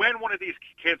 when one of these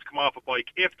kids come off a bike,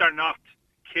 if they're not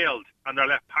killed and they're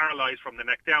left paralysed from the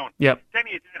neck down, then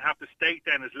you then have the state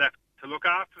then is left to look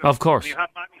after them. Of course. And you have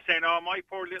Mammy saying, oh, my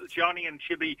poor little Johnny, and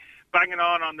she'll be banging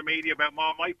on the media about,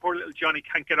 my poor little Johnny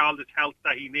can't get all this help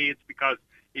that he needs because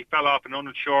he fell off an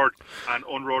uninsured and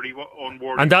unworthy.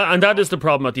 And that is the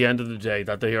problem at the end of the day,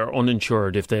 that they are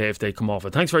uninsured if they come off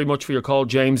it. Thanks very much for your call,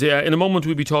 James. In a moment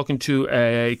we'll be talking to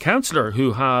a councillor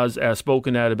who has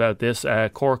spoken out about this,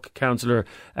 Cork councillor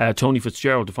Tony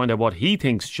Fitzgerald, to find out what he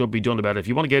thinks should be done about it. If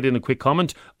you want to get in a quick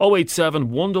comment, 087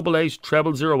 188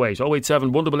 0008,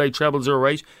 087 188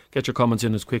 0008. Get your comments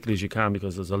in as quickly as you can,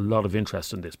 because there's a lot of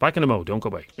interest in this. Back in a mo, don't go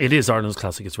away. It is Ireland's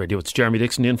Classic Hits Radio. It's Jeremy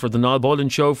Dixon in for the Niall Boylan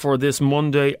Show for this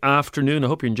Monday afternoon. I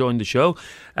hope you're enjoying the show.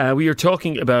 We are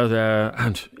talking about,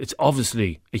 and it's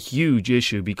obviously a huge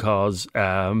issue, because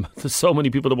there's so many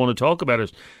people that want to talk about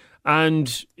it,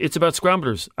 and it's about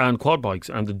scramblers and quad bikes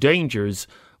and the dangers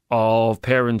of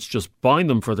parents just buying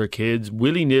them for their kids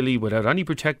willy-nilly, without any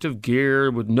protective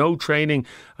gear, with no training,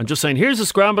 and just saying, here's a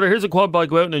scrambler, here's a quad bike,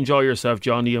 go out and enjoy yourself,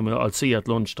 Johnny, and I'll see you at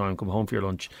lunchtime, come home for your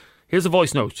lunch. Here's a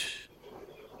voice note.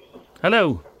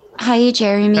 Hello. Hi,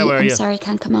 Jeremy. I'm sorry I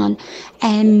can't come on.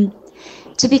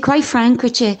 To be quite frank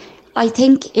with you, I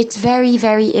think it's very,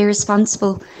 very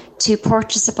irresponsible to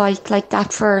purchase a bike like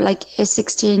that for like a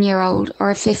 16-year-old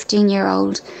or a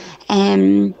 15-year-old.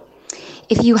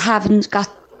 If you haven't got,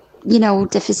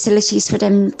 the facilities for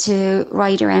them to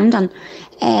ride around on.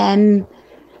 And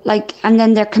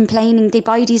then they're complaining, they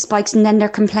buy these bikes and then they're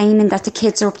complaining that the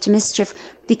kids are up to mischief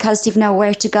because they've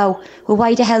nowhere to go. Well,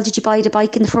 why the hell did you buy the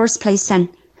bike in the first place then?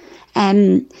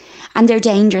 And they're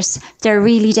dangerous. They're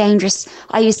really dangerous.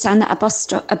 I used to stand at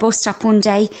a bus stop one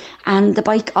day, and the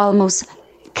bike almost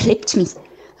clipped me.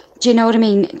 Do you know what I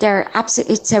mean?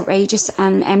 It's outrageous,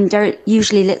 and they're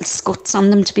usually little scuts on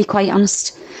them, to be quite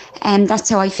honest. And that's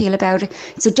how I feel about it.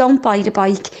 So don't buy the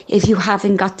bike if you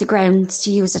haven't got the grounds to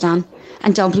use it on.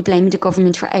 And don't be blaming the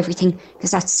government for everything,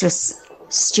 because that's just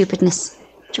stupidness.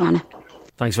 Joanna.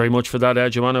 Thanks very much for that,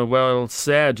 Joanna. Well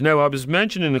said. Now, I was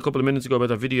mentioning a couple of minutes ago about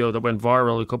that video that went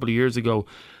viral a couple of years ago.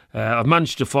 I've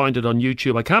managed to find it on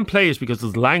YouTube. I can't play it because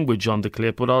there's language on the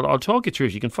clip, but I'll talk you through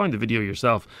it. You can find the video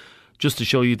yourself just to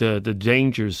show you the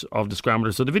dangers of the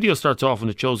scrambler. So the video starts off and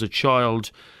it shows a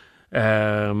child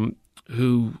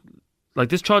who, like,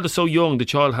 this child is so young, the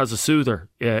child has a soother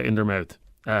in their mouth.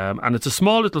 And it's a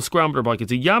small little scrambler bike.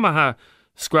 It's a Yamaha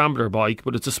scrambler bike,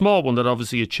 but it's a small one that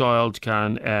obviously a child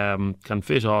can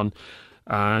fit on.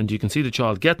 And you can see the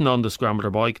child getting on the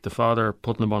scrambler bike, the father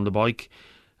putting him on the bike.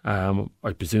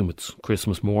 I presume it's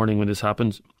Christmas morning when this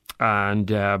happens.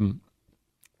 And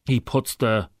he pulls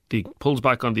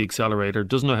back on the accelerator,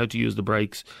 doesn't know how to use the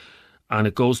brakes, and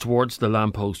it goes towards the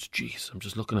lamppost. Jeez, I'm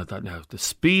just looking at that now. The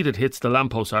speed it hits the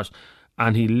lamppost at,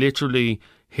 and he literally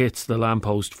hits the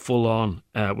lamppost full on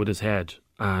with his head.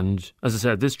 And as I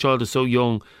said, this child is so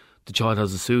young, the child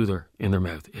has a soother in their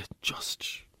mouth.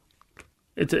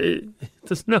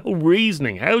 There's no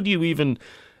reasoning. How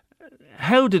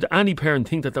did any parent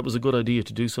think that was a good idea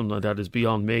to do something like that is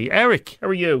beyond me. Eric, how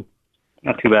are you?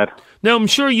 Not too bad. Now, I'm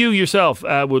sure you yourself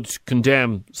would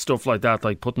condemn stuff like that,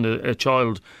 like putting a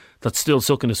child that's still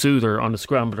sucking a soother on a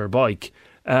scrambler bike.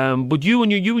 But you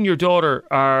and your daughter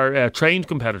are trained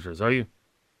competitors, are you?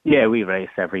 Yeah, we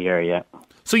race every year, yeah.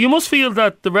 So you must feel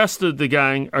that the rest of the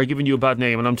gang are giving you a bad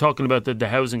name, and I'm talking about the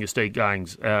housing estate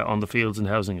gangs on the fields and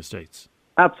housing estates.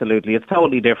 Absolutely. It's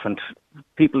totally different.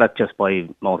 People that just buy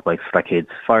motorbikes for their kids,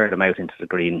 fire them out into the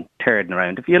green, tear them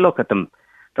around. If you look at them,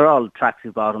 they're all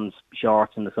tracksuit bottoms,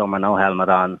 shorts in the summer, no helmet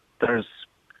on. There's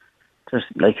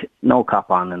like no cop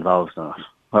on involved in it.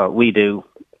 Well, we do.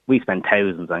 We spend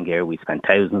thousands on gear, we spend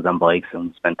thousands on bikes, and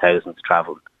we spend thousands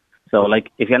travelling. So,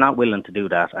 like, if you're not willing to do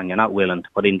that, and you're not willing to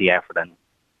put in the effort and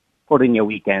put in your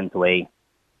weekends away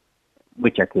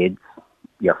with your kids,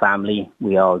 your family,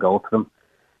 we all go to them.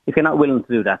 If you're not willing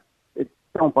to do that,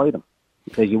 don't buy them,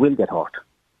 because you will get hurt.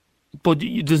 But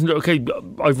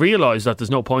I've realised that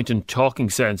there's no point in talking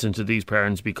sense into these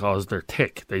parents because they're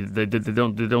thick. They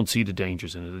don't see the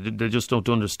dangers in it. They just don't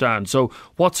understand. So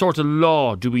what sort of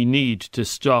law do we need to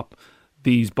stop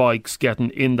these bikes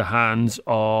getting in the hands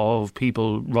of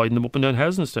people riding them up and down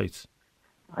housing estates?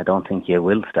 I don't think you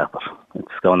will stop it.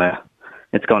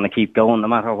 It's gonna keep going no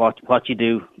matter what you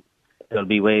do. There'll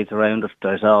be ways around it.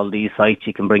 There's all these sites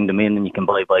you can bring them in, and you can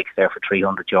buy bikes there for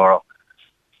 €300.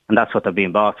 And that's what they're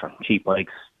being bought for. Cheap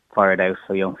bikes fired out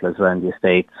for young fellas around the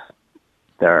estates.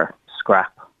 They're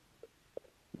scrap.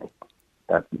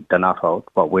 They're not old,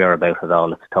 but we're about it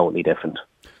all. It's totally different.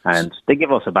 And they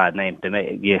give us a bad name.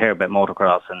 You hear about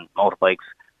motocross and motorbikes,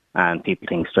 and people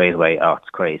think straight away, oh, it's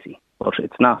crazy. But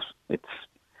it's not. It's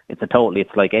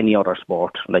like any other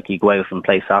sport. Like, you go out and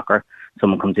play soccer,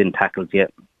 someone comes in, tackles you,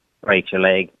 breaks your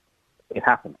leg. It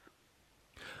happens.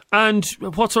 And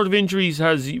what sort of injuries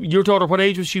has your daughter? What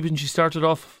age was she when she started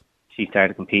off? She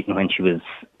started competing when she was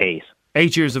 8.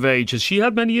 8 years of age. Has she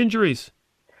had many injuries?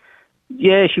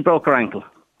 Yeah, she broke her ankle.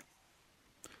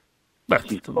 Well,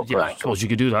 I suppose you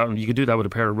could do that, and you could do that with a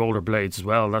pair of roller blades as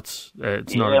well. It's not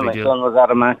a big deal. My son was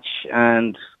at a match,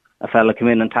 and a fella came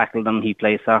in and tackled him. He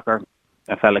plays soccer.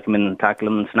 A fella came in and tackled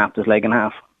him and snapped his leg in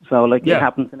half. So, it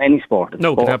happens in any sport. It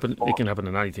can happen. It can happen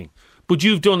in anything. But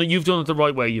you've done it the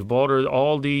right way. You've bought her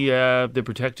all the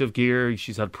protective gear.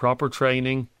 She's had proper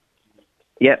training.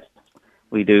 Yeah,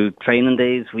 we do training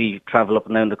days. We travel up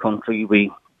and down the country.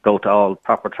 We go to all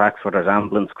proper tracks where there's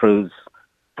ambulance crews.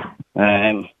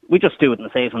 We just do it in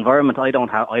a safe environment. I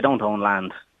don't own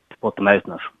land to put them out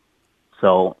in it.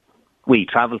 So we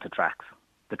travel to tracks.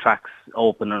 The tracks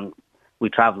open, and we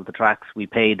travel to tracks. We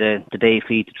pay the day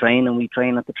fee to train, and we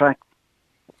train at the track.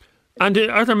 And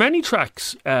are there many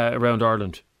tracks around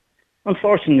Ireland?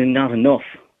 Unfortunately, not enough.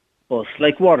 But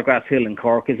like Watergrass Hill in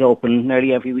Cork is open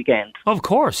nearly every weekend. Of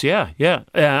course, yeah. And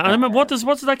I mean, what does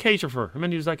that cater for? How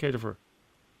many does that cater for?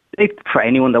 It's for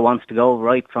anyone that wants to go,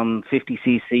 right from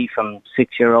 50cc, from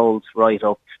 6-year-olds right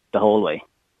up the whole way.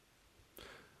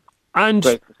 And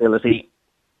great facility.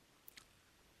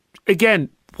 Again,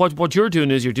 what you're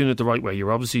doing is you're doing it the right way.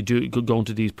 You're obviously going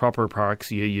to these proper parks.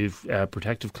 You've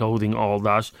protective clothing, all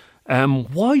that.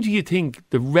 Why do you think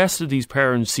the rest of these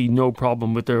parents see no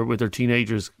problem with their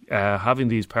teenagers having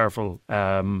these powerful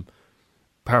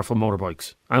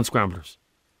motorbikes and scramblers?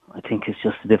 I think it's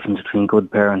just the difference between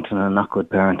good parenting and not good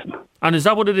parenting. And is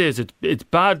that what it is? It's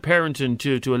bad parenting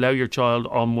to allow your child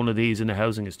on one of these in a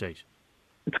housing estate?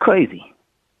 It's crazy.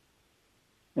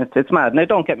 It's mad. Now,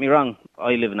 don't get me wrong.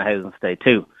 I live in a housing estate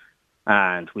too,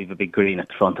 and we've a big green at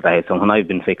the front of the house. And when I've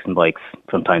been fixing bikes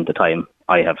from time to time,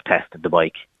 I have tested the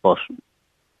bike, but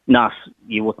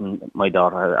you wouldn't. My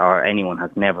daughter or anyone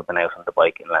has never been out on the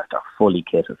bike unless they're fully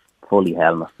kitted, fully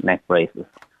helmet, neck braces.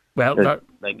 Well,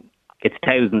 it's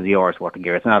thousands of euros worth of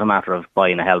gear. It's not a matter of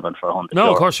buying a helmet for 100 No,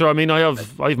 euros. of course, sure. I mean, I have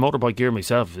motorbike gear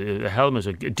myself. A helmet,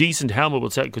 a decent helmet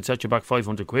could set you back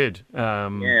 500 quid.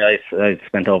 I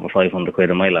spent over 500 quid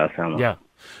on my last helmet. Yeah.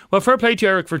 Well, fair play to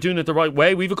Eric for doing it the right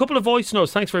way. We have a couple of voice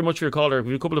notes. Thanks very much for your call, Eric.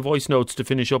 We have a couple of voice notes to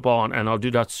finish up on, and I'll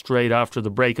do that straight after the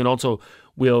break. And also,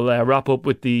 we'll wrap up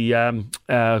with the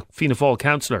Fianna Fáil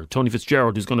councillor, Tony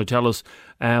Fitzgerald, who's going to tell us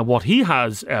what he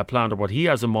has planned or what he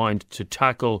has in mind to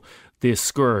tackle this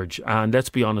scourge. And let's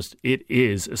be honest, it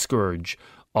is a scourge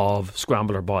of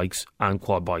scrambler bikes and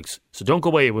quad bikes. So don't go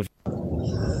away with...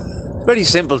 Very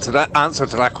simple to that answer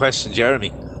to that question,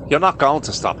 Jeremy. You're not going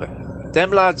to stop it.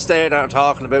 Them lads there that are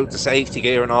talking about the safety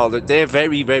gear and all that, they're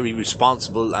very, very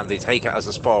responsible and they take it as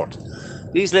a sport.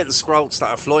 These little scroats that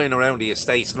are flying around the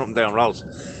estates and up and down roads,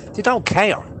 they don't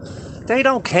care. They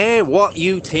don't care what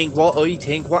you think, what I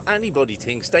think, what anybody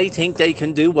thinks. They think they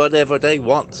can do whatever they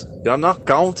want. You're not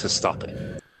going to stop it.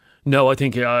 No, I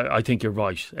think you're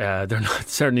right. They're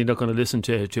certainly not going to listen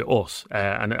to us,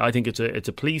 and I think it's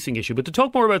a policing issue. But to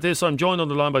talk more about this, I'm joined on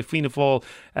the line by Fianna Fáil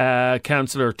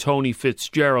councillor Tony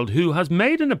Fitzgerald, who has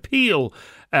made an appeal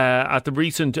at the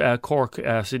recent Cork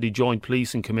City Joint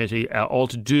Policing Committee, all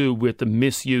to do with the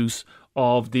misuse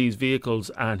of these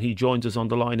vehicles, and he joins us on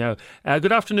the line now.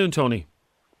 Good afternoon, Tony.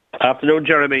 Afternoon,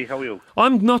 Jeremy. How are you?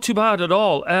 I'm not too bad at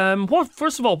all.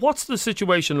 First of all, what's the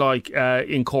situation like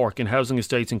in Cork, in housing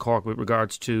estates in Cork, with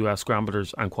regards to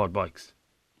scramblers and quad bikes?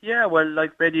 Yeah, well,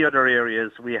 like many other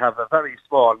areas, we have a very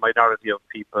small minority of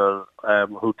people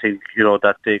who think,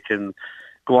 that they can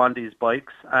go on these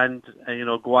bikes and,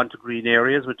 go on to green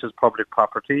areas, which is public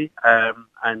property,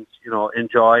 and,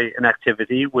 enjoy an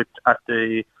activity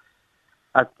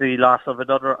at the loss of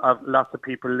lots of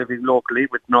people living locally,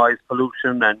 with noise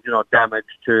pollution and damage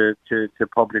to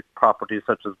public property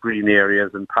such as green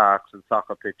areas and parks and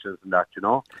soccer pitches and that.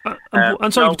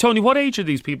 And sorry, Tony, what age are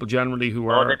these people generally who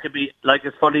are? They could be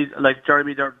it's funny,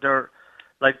 Jeremy. They're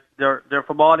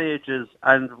from all ages,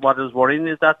 and what is worrying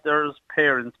is that there's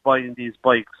parents buying these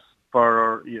bikes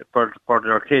for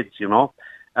their kids.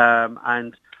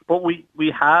 But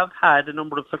we have had a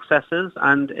number of successes,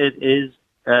 and it is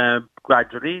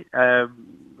gradually,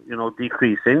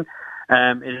 decreasing.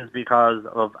 It is because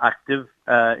of active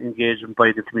engagement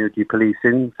by the community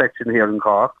policing section here in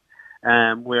Cork,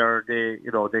 where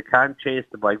they can't chase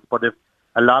the bikes, but if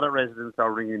a lot of residents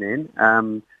are ringing in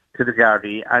to the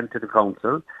Gardaí and to the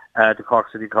council, the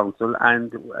Cork City Council,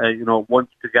 and once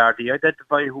the Gardaí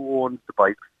identify who owns the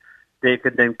bikes, they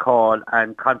can then call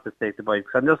and confiscate the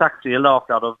bikes. And there's actually a lot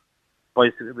of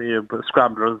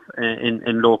scramblers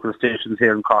in local stations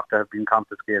here in Cork that have been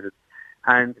confiscated.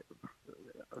 And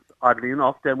oddly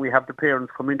enough, then we have the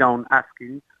parents coming down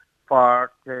asking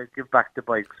to give back the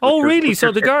bikes. Oh, really?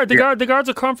 So the guards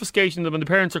are confiscating them, and the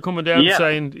parents are coming down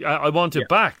saying, "I want it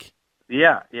back."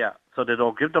 Yeah. So they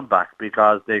don't give them back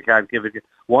because they can't give it.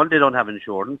 One, they don't have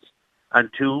insurance,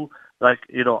 and two, they're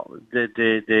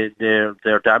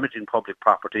damaging public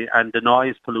property, and the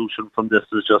noise pollution from this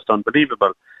is just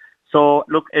unbelievable. So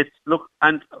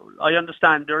and I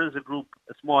understand there is a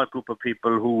small group of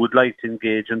people who would like to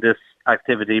engage in this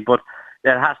activity, but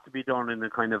it has to be done in a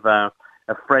kind of a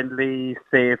friendly,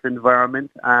 safe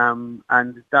environment, and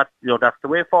that that's the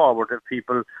way forward. If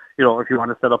people, if you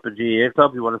want to set up a GAA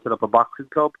club, you want to set up a boxing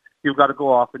club, you've got to go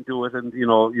off and do it, and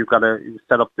you've got to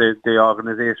set up the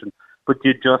organisation. But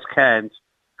you just can't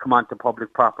come onto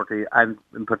public property, and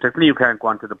particularly you can't go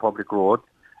onto the public roads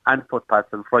and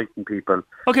footpaths and frighten people.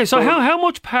 Okay, so how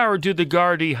much power do the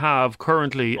Gardaí have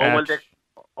currently?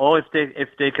 If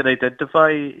they can identify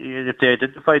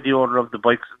the owner of the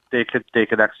bikes, they have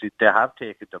taken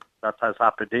them. That has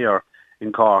happened here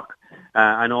in Cork.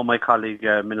 I know my colleague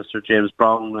Minister James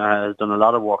Brown has done a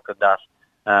lot of work on that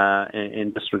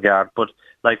in this regard. But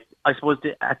I suppose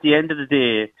at the end of the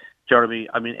day, Jeremy,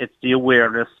 I mean, it's the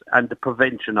awareness and the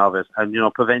prevention of it, and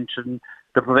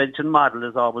the prevention model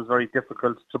is always very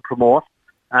difficult to promote,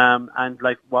 and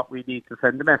what we need to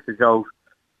send the message out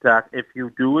that if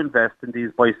you do invest in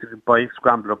these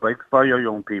scrambler bikes for your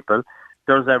young people,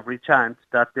 there's every chance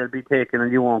that they'll be taken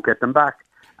and you won't get them back,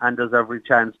 and there's every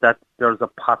chance that there's a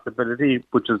possibility,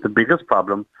 which is the biggest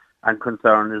problem and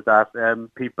concern, is that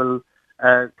people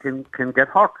can get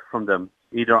hurt from them.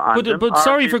 either on them. But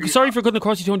sorry for cutting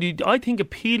across you, Tony. I think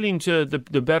appealing to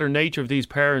the better nature of these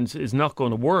parents is not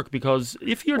going to work, because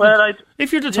if you're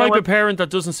the type of parent that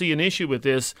doesn't see an issue with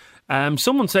this,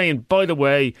 someone saying, by the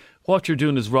way, what you're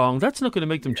doing is wrong, that's not going to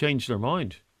make them change their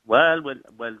mind. Well,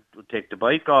 we'll take the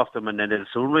bike off them, and then they'll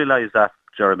soon realise that,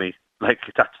 Jeremy. Like,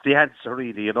 that's the answer,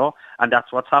 really, you know, and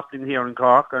that's what's happening here in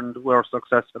Cork, and we're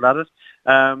successful at it.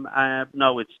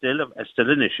 No, it's still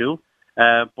an issue,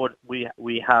 but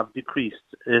we have decreased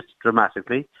it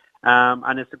dramatically,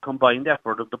 and it's a combined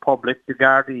effort of the public, the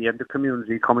Gardaí, and the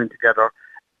community coming together,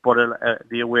 but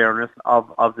the awareness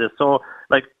of this. So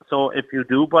if you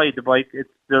do buy the bike,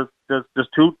 there's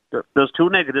two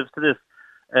negatives to this.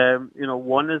 You know,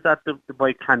 one is that the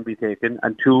bike can be taken,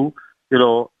 and two, you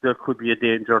know, there could be a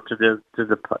danger to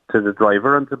the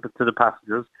driver and to the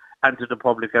passengers and to the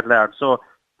public at large. So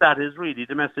that is really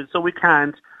the message. So we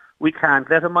can't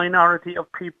let a minority of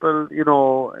people, you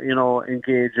know,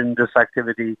 engage in this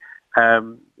activity,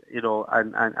 you know,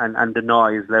 and the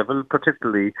noise level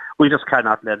particularly. We just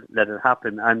cannot let it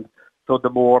happen. And so the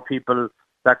more people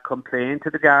that complain to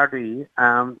the Gardaí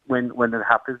when it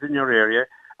happens in your area,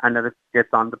 and that it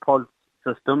gets on the pulse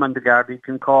system, and the Gardaí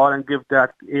can call and give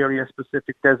that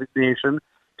area-specific designation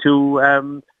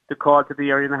to call to the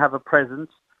area and have a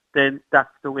presence, then that's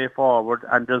the way forward.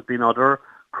 And there's been other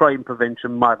crime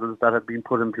prevention models that have been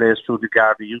put in place through the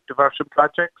Gardaí Youth Diversion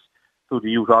Projects, through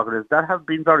the youth organisations, that have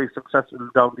been very successful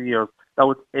down the years.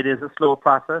 Now, it is a slow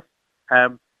process,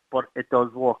 but it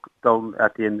does work down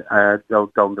at the end,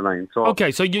 down the line. So, okay,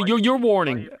 so your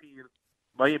warning.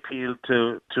 My appeal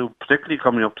to particularly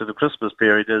coming up to the Christmas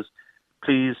period is,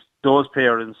 please, those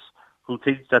parents who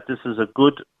think that this is a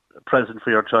good present for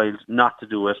your child, not to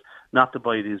do it, not to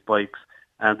buy these bikes.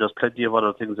 And there's plenty of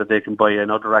other things that they can buy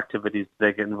and other activities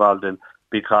they get involved in,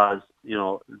 because, you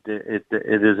know, it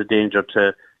is a danger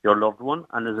to your loved one,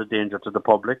 and there's a danger to the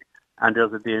public, and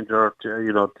there's a danger to,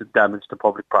 you know, to damage the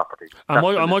public property. And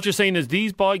what you're saying is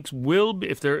these bikes will,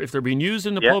 if they're being used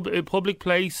in a public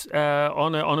place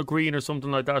on a green or something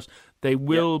like that, they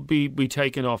will be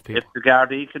taken off people. If the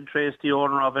Gardaí can trace the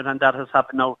owner of it, and that has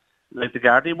happened now, like, the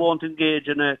Gardaí won't engage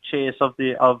in a chase of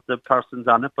the persons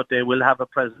on it, but they will have a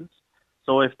presence.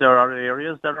 So if there are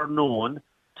areas that are known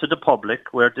to the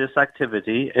public where this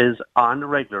activity is on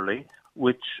regularly,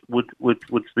 which would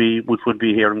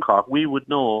be here in Cork, we would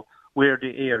know where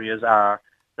the areas are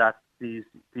that these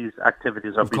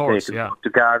activities are being taken. Yeah. The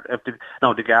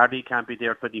Gardaí can't be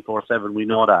there 24/7. We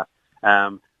know that.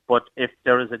 But if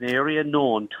there is an area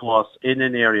known to us in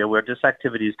an area where this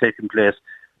activity is taking place,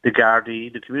 the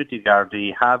Gardaí, the community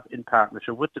Gardaí, have, in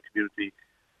partnership with the community,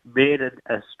 made it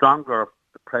a stronger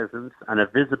presence and a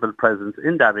visible presence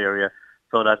in that area,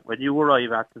 so that when you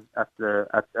arrive at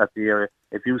the area,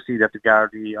 if you see that the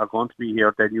Gardaí are going to be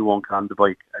here, then you won't come on the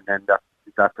bike, and then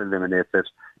that eliminates it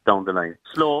down the line.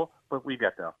 Slow, but we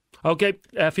get there. Okay,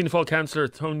 Fianna Fáil Councillor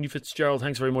Tony Fitzgerald,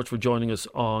 thanks very much for joining us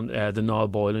on the Niall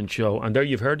Boylan Show. And there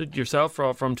you've heard it yourself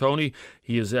from Tony.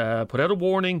 He has put out a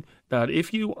warning that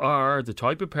if you are the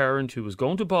type of parent who is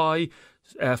going to buy,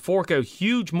 fork out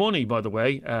huge money, by the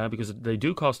way, because they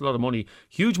do cost a lot of money,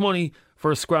 huge money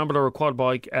for a scrambler or a quad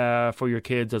bike for your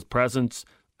kids as presents,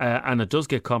 and it does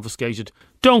get confiscated,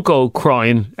 don't go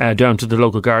crying down to the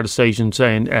local Garda station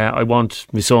saying, I want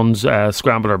my son's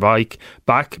scrambler bike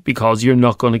back, because you're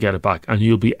not going to get it back and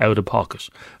you'll be out of pocket.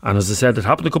 And as I said, it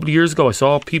happened a couple of years ago. I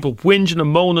saw people whinging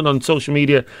and moaning on social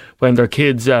media when their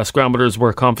kids' scramblers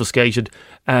were confiscated.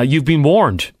 You've been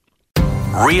warned.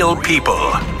 Real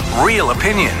people, real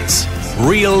opinions.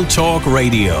 Real Talk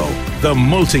Radio, the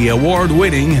multi-award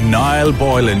winning Niall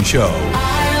Boylan Show.